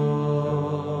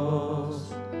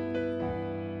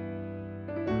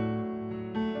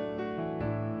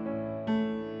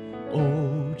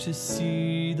 Oh, to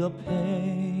see the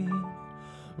pain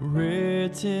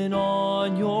written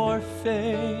on your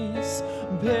face,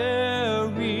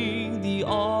 bearing the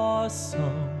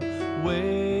awesome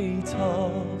weight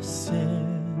of sin.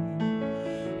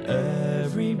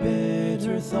 Every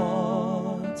bitter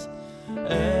thought,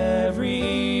 every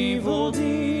evil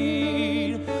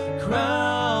deed,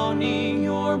 crowning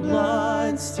your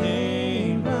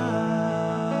blood-stained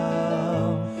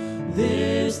brow.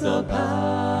 This the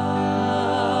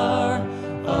power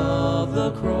of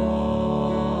the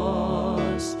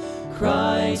cross.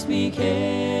 Christ became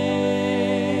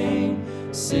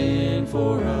sin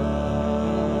for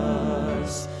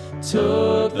us,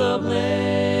 took the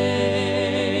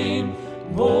blame,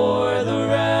 bore the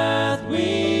wrath.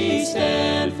 We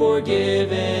stand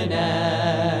forgiven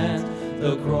at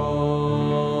the cross.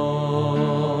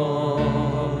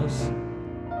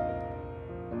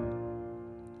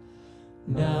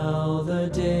 Now the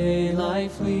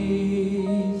daylight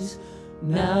flees,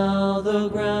 now the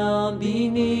ground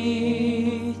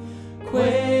beneath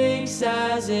quakes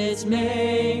as its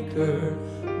maker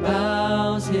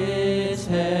bows his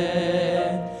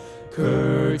head.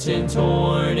 Curtain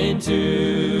torn in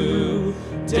two,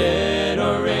 dead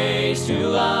are raised to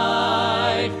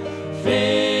life.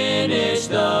 Finish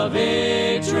the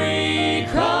victory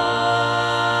cry.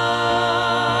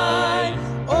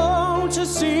 Oh, to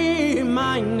see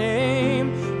my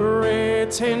name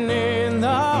written in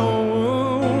the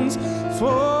wounds,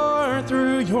 for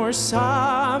through your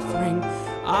suffering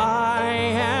I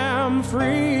am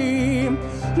free.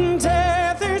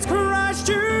 Death is crushed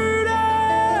to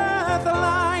death,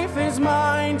 life is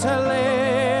mine to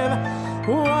live,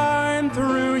 won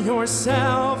through your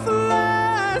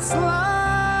selfless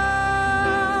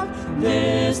love.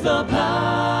 This the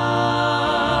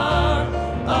power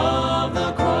of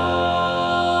the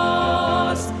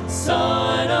cross,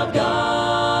 Son of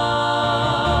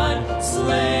God,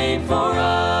 slain for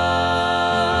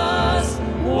us.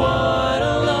 What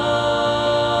a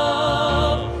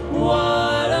love,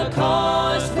 what a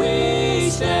cost. We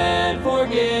stand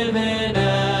forgiven at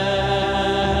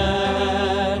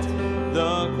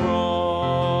the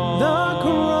cross. The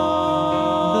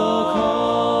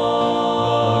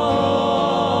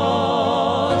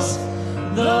cross.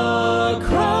 The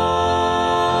cross.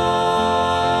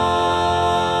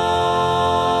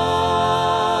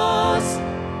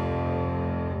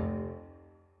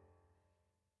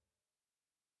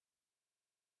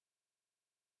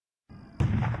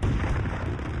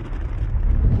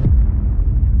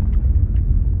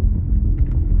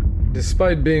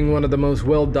 Despite being one of the most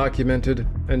well-documented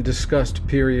and discussed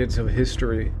periods of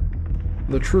history,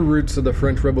 the true roots of the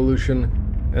French Revolution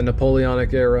and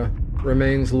Napoleonic era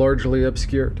remains largely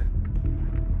obscured.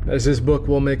 As this book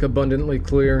will make abundantly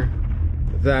clear,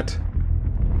 that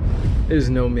is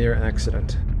no mere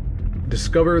accident.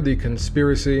 Discover the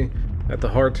conspiracy at the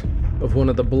heart of one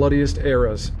of the bloodiest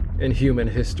eras in human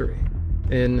history,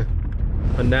 in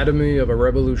Anatomy of a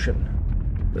Revolution,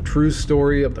 the true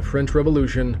story of the French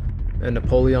Revolution and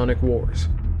Napoleonic Wars,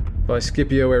 by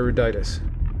Scipio Eruditus.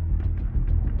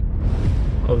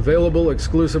 Available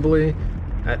exclusively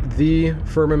at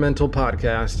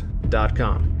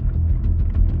thefirmamentalpodcast.com.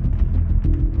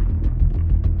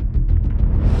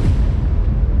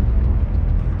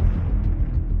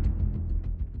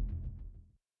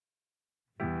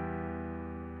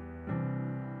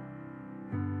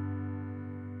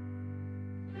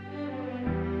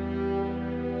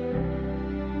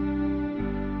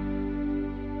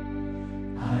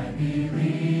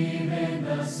 Believe in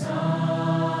the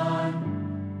Son.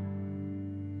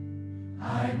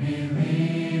 I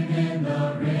believe in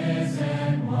the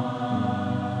risen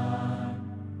One.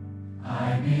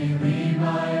 I believe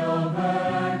I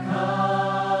overcome.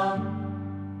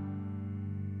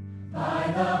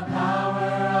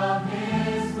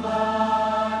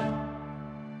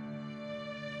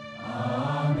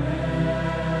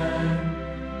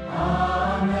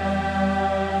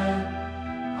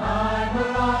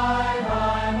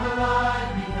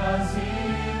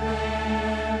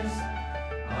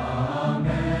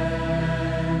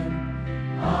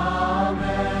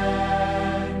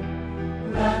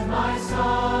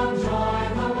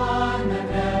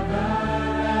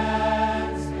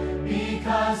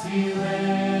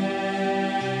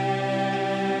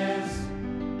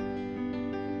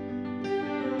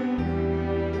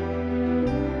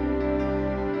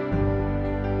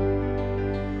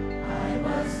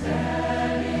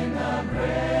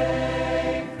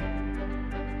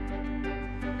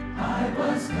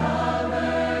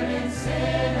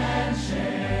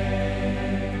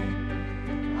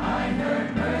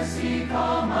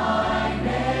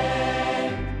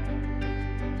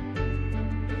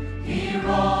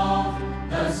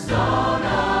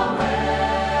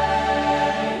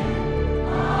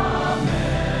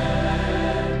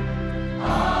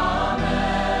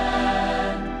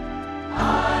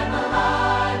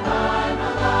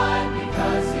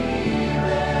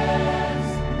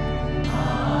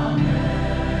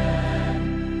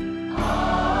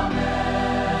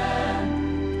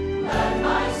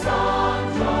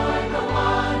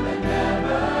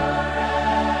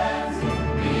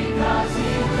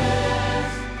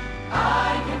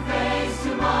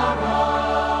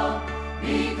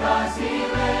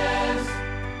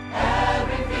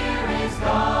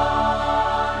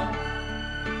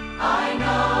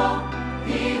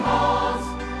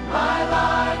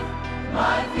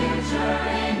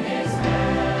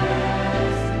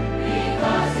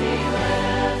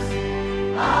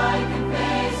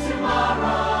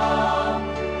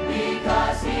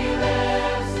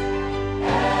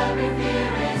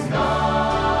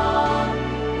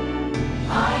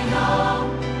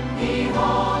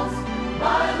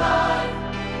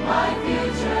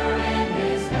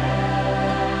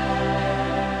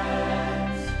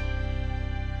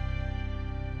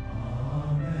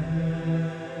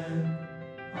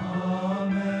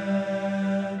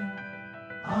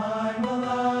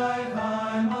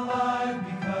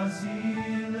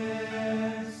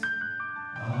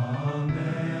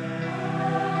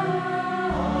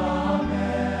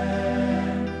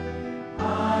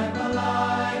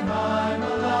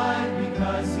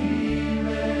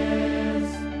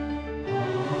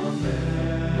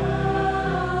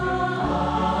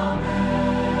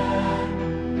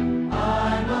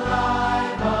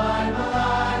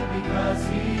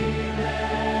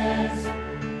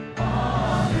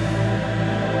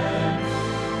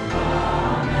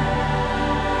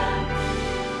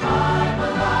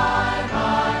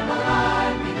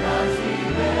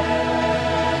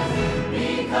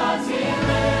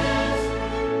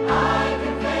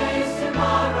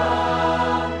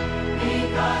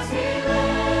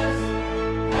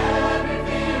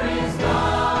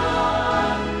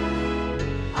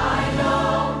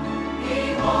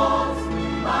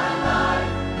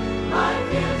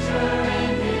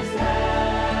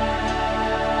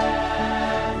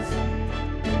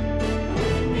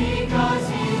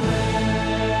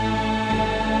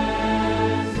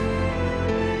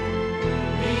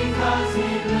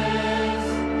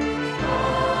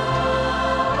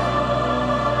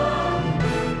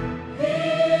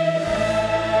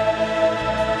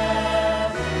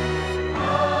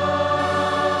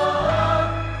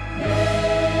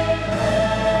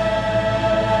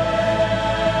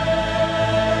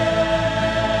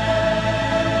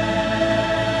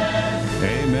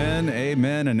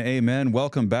 everyone.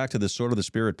 Welcome back to the Sword of the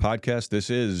Spirit podcast. This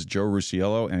is Joe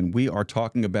Rusiello, and we are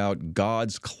talking about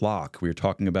God's clock. We are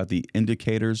talking about the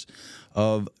indicators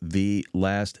of the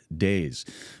last days.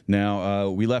 Now,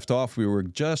 we left off, we were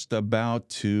just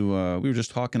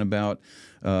talking about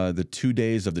the 2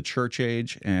 days of the church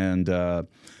age, and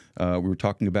we were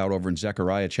talking about over in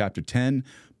Zechariah chapter 10.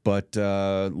 But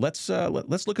let's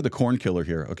look at the corn killer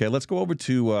here. Okay, let's go over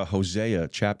to Hosea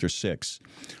chapter 6.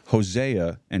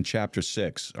 Hosea and chapter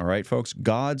 6. All right, folks.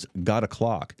 God's got a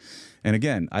clock, and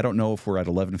again, I don't know if we're at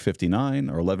 11:59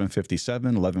 or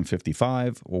 11:57,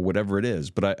 11:55, or whatever it is.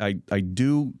 But I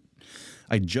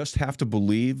just have to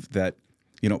believe that,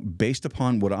 based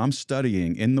upon what I'm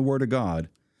studying in the Word of God,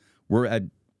 we're at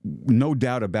no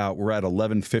doubt about we're at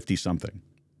 11:50 something.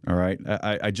 All right,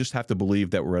 I just have to believe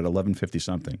that we're at 11:50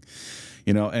 something,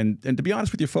 and to be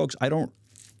honest with you, folks, I don't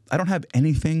have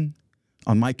anything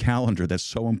on my calendar that's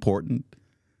so important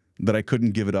that I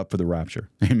couldn't give it up for the rapture.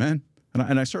 Amen.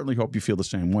 And I certainly hope you feel the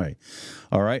same way.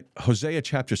 All right, Hosea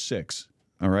chapter 6.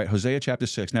 All right, Hosea chapter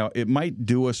 6. Now, it might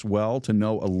do us well to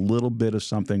know a little bit of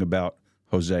something about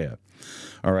Hosea.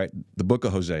 All right, the book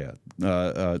of Hosea,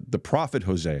 the prophet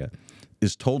Hosea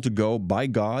is told to go by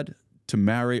God to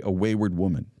marry a wayward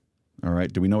woman. All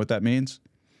right. Do we know what that means?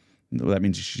 That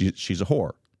means she's a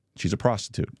whore. She's a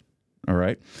prostitute. All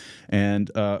right. And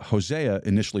Hosea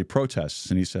initially protests,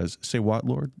 and he says, "Say what,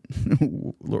 Lord?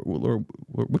 Lord,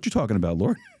 what you talking about,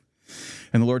 Lord?"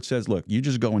 And the Lord says, "Look, you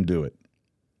just go and do it."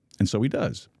 And so he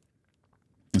does.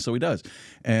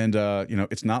 And,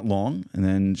 it's not long. And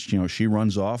then, she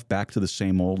runs off back to the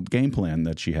same old game plan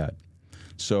that she had.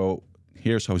 So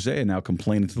here's Hosea now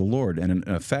complaining to the Lord. And in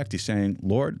effect, he's saying,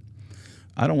 "Lord,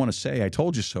 I don't want to say I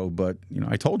told you so, but,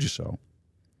 I told you so."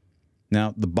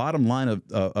 Now, the bottom line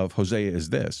of Hosea is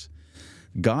this.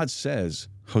 God says,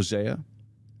 "Hosea,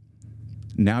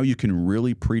 now you can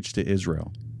really preach to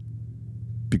Israel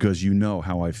because you know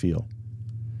how I feel.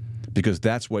 Because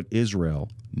that's what Israel,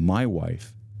 my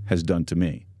wife, has done to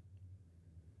me.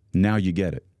 Now you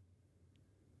get it."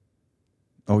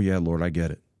 "Oh, yeah, Lord, I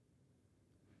get it."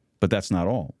 But that's not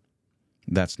all.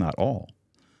 That's not all.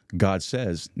 God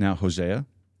says, "Now, Hosea,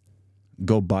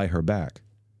 go buy her back."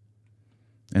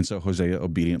 And so Hosea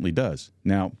obediently does.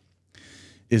 Now,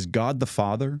 is God the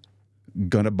Father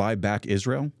going to buy back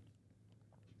Israel?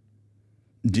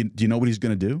 Do you know what he's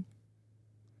going to do?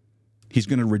 He's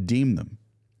going to redeem them.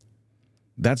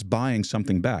 That's buying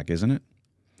something back, isn't it?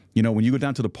 When you go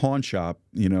down to the pawn shop,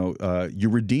 you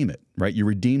redeem it, right? You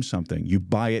redeem something. You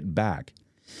buy it back.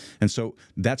 And so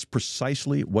that's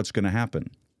precisely what's going to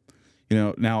happen.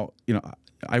 Now,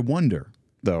 I wonder,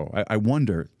 though, I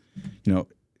wonder,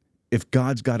 if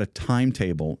God's got a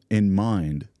timetable in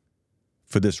mind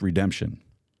for this redemption.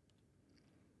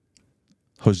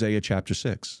 Hosea chapter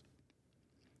 6.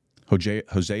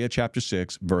 Hosea chapter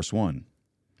 6, verse 1.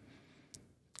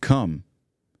 "Come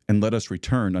and let us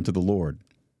return unto the Lord."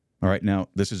 All right, now,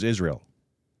 this is Israel,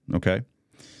 okay?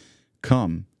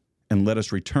 "Come and let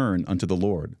us return unto the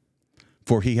Lord,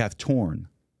 for he hath torn,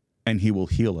 and he will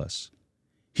heal us.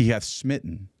 He hath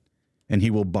smitten, and he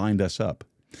will bind us up.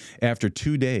 After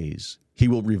 2 days, he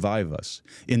will revive us.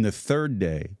 In the third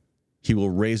day, he will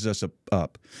raise us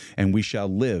up, and we shall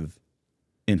live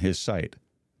in his sight."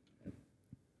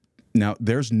 Now,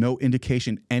 there's no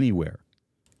indication anywhere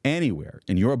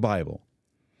in your Bible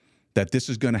that this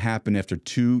is going to happen after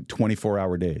 2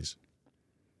 24-hour days.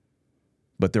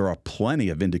 But there are plenty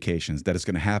of indications that it's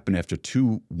going to happen after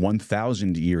 2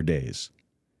 1,000-year days.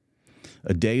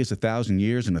 A day is 1,000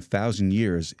 years, and 1,000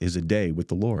 years is a day with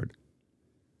the Lord.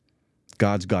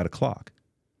 God's got a clock.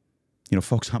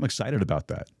 Folks, I'm excited about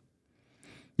that.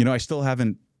 I still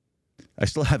haven't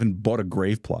bought a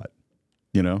grave plot.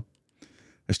 I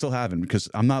still haven't, because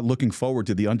I'm not looking forward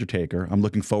to the undertaker. I'm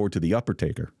looking forward to the upper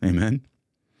taker. Amen.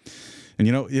 And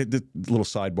the little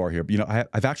sidebar here.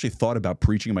 I've actually thought about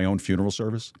preaching my own funeral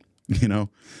service.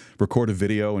 Record a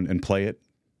video and play it.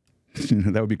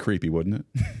 That would be creepy, wouldn't it?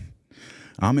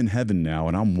 I'm in heaven now,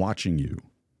 and I'm watching you.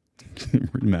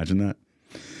 Imagine that.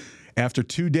 "After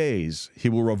 2 days, he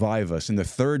will revive us. In the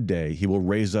third day, he will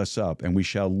raise us up, and we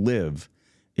shall live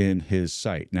in his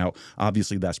sight." Now,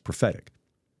 obviously, that's prophetic,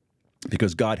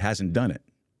 because God hasn't done it,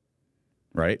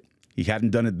 right? He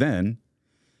hadn't done it then.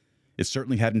 It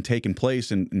certainly hadn't taken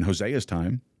place in Hosea's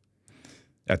time.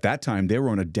 At that time, they were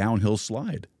on a downhill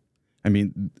slide. I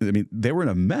mean, they were in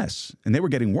a mess, and they were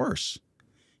getting worse.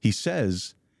 He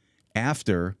says,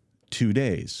 after 2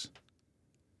 days.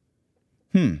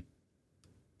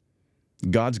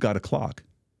 God's got a clock.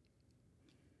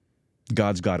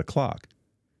 God's got a clock.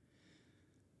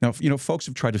 Now, folks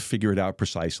have tried to figure it out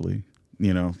precisely.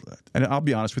 you know, and I'll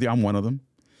be honest with you, I'm one of them.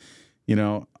 You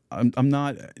know, I'm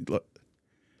not, look,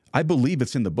 I believe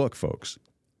it's in the book, folks,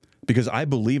 because I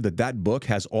believe that book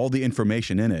has all the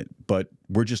information in it, but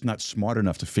we're just not smart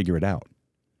enough to figure it out.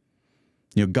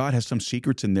 You know, God has some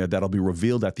secrets in there that'll be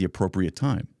revealed at the appropriate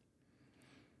time.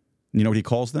 You know what he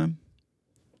calls them?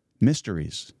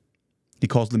 Mysteries. He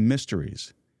calls them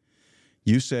mysteries.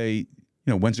 You say, you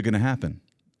know, when's it going to happen?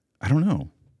 I don't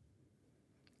know.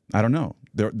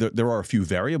 There are a few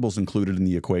variables included in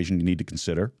the equation you need to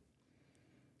consider.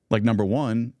 Like number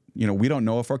one, you know, we don't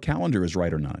know if our calendar is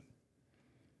right or not.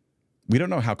 We don't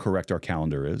know how correct our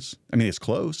calendar is. I mean, it's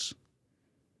close.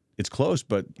 It's close,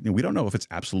 but you know, we don't know if it's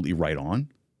absolutely right on.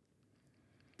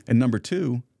 And number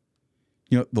two,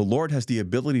 you know, the Lord has the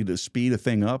ability to speed a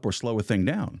thing up or slow a thing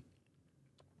down.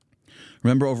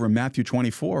 Remember over in Matthew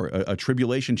 24, a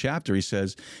tribulation chapter, he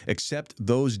says, except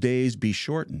those days be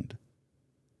shortened.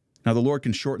 Now, the Lord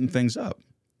can shorten things up,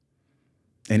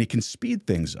 and he can speed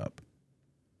things up.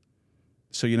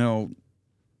 So, you know,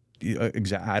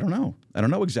 I don't know. I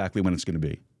don't know exactly when it's going to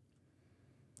be.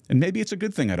 And maybe it's a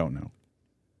good thing I don't know.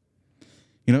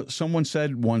 You know, someone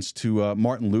said once to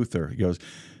Martin Luther, he goes,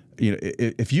 you know,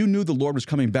 if you knew the Lord was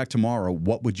coming back tomorrow,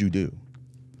 what would you do?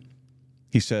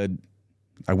 He said,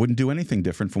 I wouldn't do anything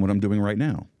different from what I'm doing right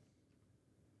now.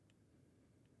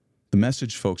 The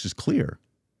message, folks, is clear.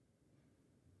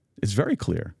 It's very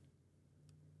clear.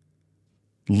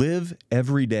 Live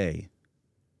every day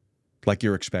like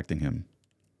you're expecting him.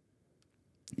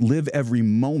 Live every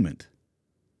moment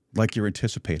like you're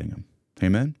anticipating him.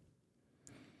 Amen?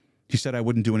 He said, I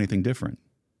wouldn't do anything different.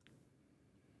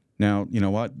 Now, you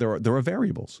know what? There are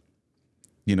variables.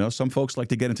 You know, some folks like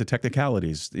to get into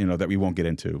technicalities, you know, that we won't get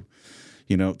into.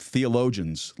 You know,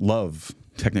 theologians love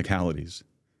technicalities.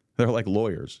 They're like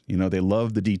lawyers. You know, they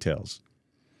love the details.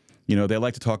 You know, they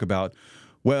like to talk about,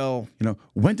 well, you know,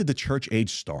 when did the church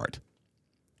age start?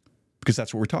 Because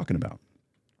that's what we're talking about.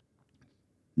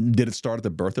 Did it start at the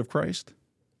birth of Christ?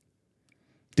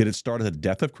 Did it start at the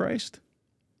death of Christ?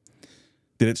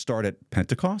 Did it start at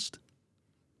Pentecost?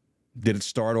 Did it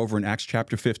start over in Acts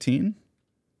chapter 15?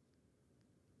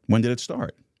 When did it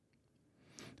start?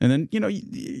 And then, you know,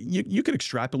 you could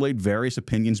extrapolate various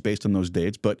opinions based on those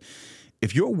dates, but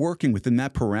if you're working within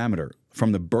that parameter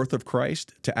from the birth of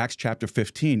Christ to Acts chapter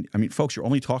 15, I mean, folks, you're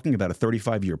only talking about a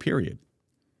 35-year period.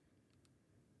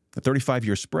 A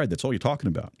 35-year spread, that's all you're talking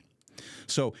about.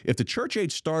 So if the church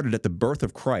age started at the birth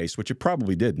of Christ, which it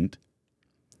probably didn't,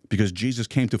 because Jesus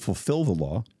came to fulfill the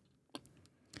law,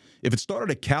 if it started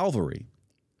at Calvary,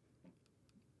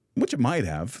 which it might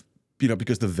have, you know,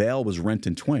 because the veil was rent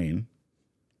in twain,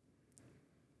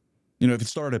 you know, if it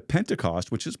started at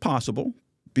Pentecost, which is possible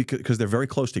because they're very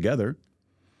close together,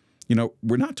 you know,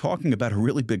 we're not talking about a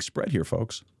really big spread here,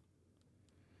 folks.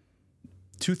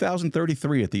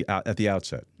 2033 at the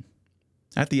outset.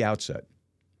 At the outset.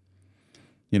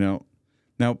 You know,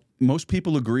 now most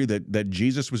people agree that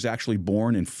Jesus was actually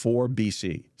born in 4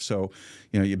 BC. So,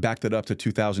 you know, you back that up to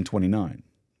 2029.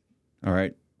 All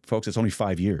right, folks, it's only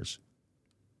 5 years.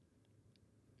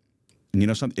 And you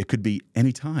know something? It could be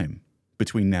any time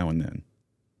between now and then.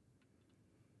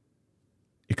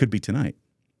 It could be tonight.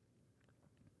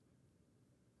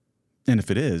 And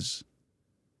if it is,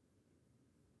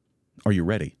 are you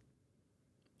ready?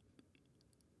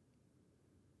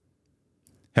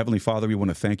 Heavenly Father, we want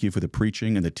to thank you for the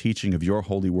preaching and the teaching of your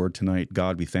holy word tonight.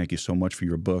 God, we thank you so much for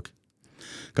your book.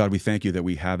 God, we thank you that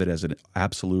we have it as an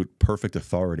absolute perfect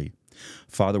authority.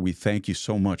 Father, we thank you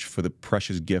so much for the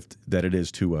precious gift that it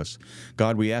is to us.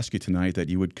 God, we ask you tonight that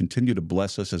you would continue to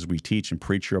bless us as we teach and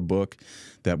preach your book,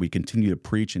 that we continue to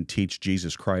preach and teach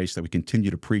Jesus Christ, that we continue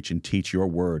to preach and teach your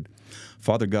word.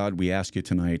 Father God, we ask you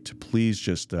tonight to please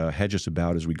just hedge us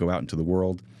about as we go out into the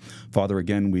world. Father,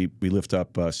 again, we lift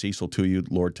up Cecil to you,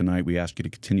 Lord, tonight. We ask you to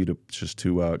continue to just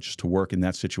to work in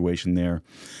that situation there.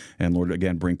 And Lord,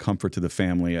 again, bring comfort to the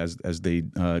family as they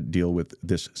deal with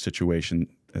this situation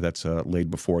that's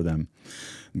laid before them.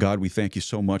 God, we thank you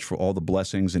so much for all the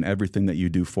blessings and everything that you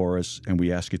do for us, and we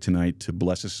ask you tonight to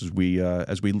bless us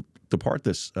as we depart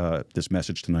this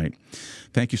message tonight.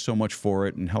 Thank you so much for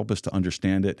it, and help us to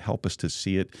understand it, help us to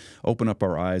see it, open up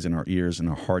our eyes and our ears and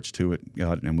our hearts to it,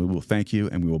 God, and we will thank you,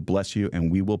 and we will bless you,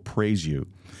 and we will praise you.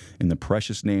 In the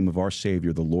precious name of our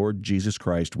Savior, the Lord Jesus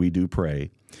Christ, we do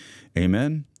pray.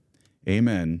 Amen,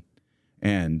 amen,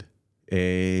 and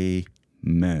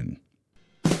amen.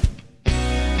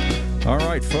 All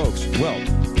right, folks. Well,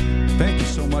 thank you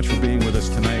so much for being with us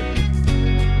tonight.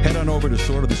 Head on over to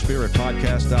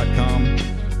swordofthespiritpodcast.com.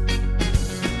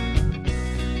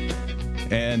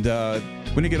 And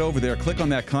When you get over there, click on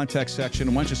that contact section,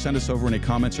 and why don't you send us over any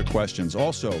comments or questions.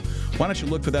 Also, why don't you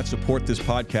look for that Support This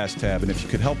Podcast tab, and if you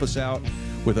could help us out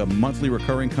with a monthly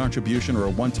recurring contribution or a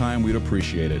one-time, we'd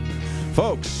appreciate it.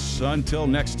 Folks, until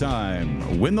next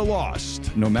time, win the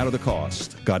lost, no matter the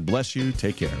cost. God bless you.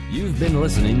 Take care. You've been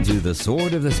listening to the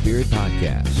Sword of the Spirit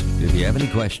podcast. If you have any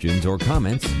questions or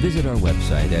comments, visit our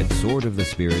website at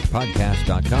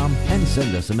swordofthespiritpodcast.com and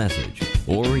send us a message.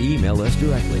 Or email us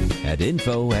directly at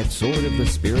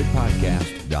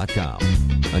info@swordofthespiritpodcast.com.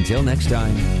 Until next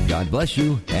time, God bless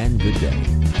you and good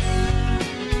day.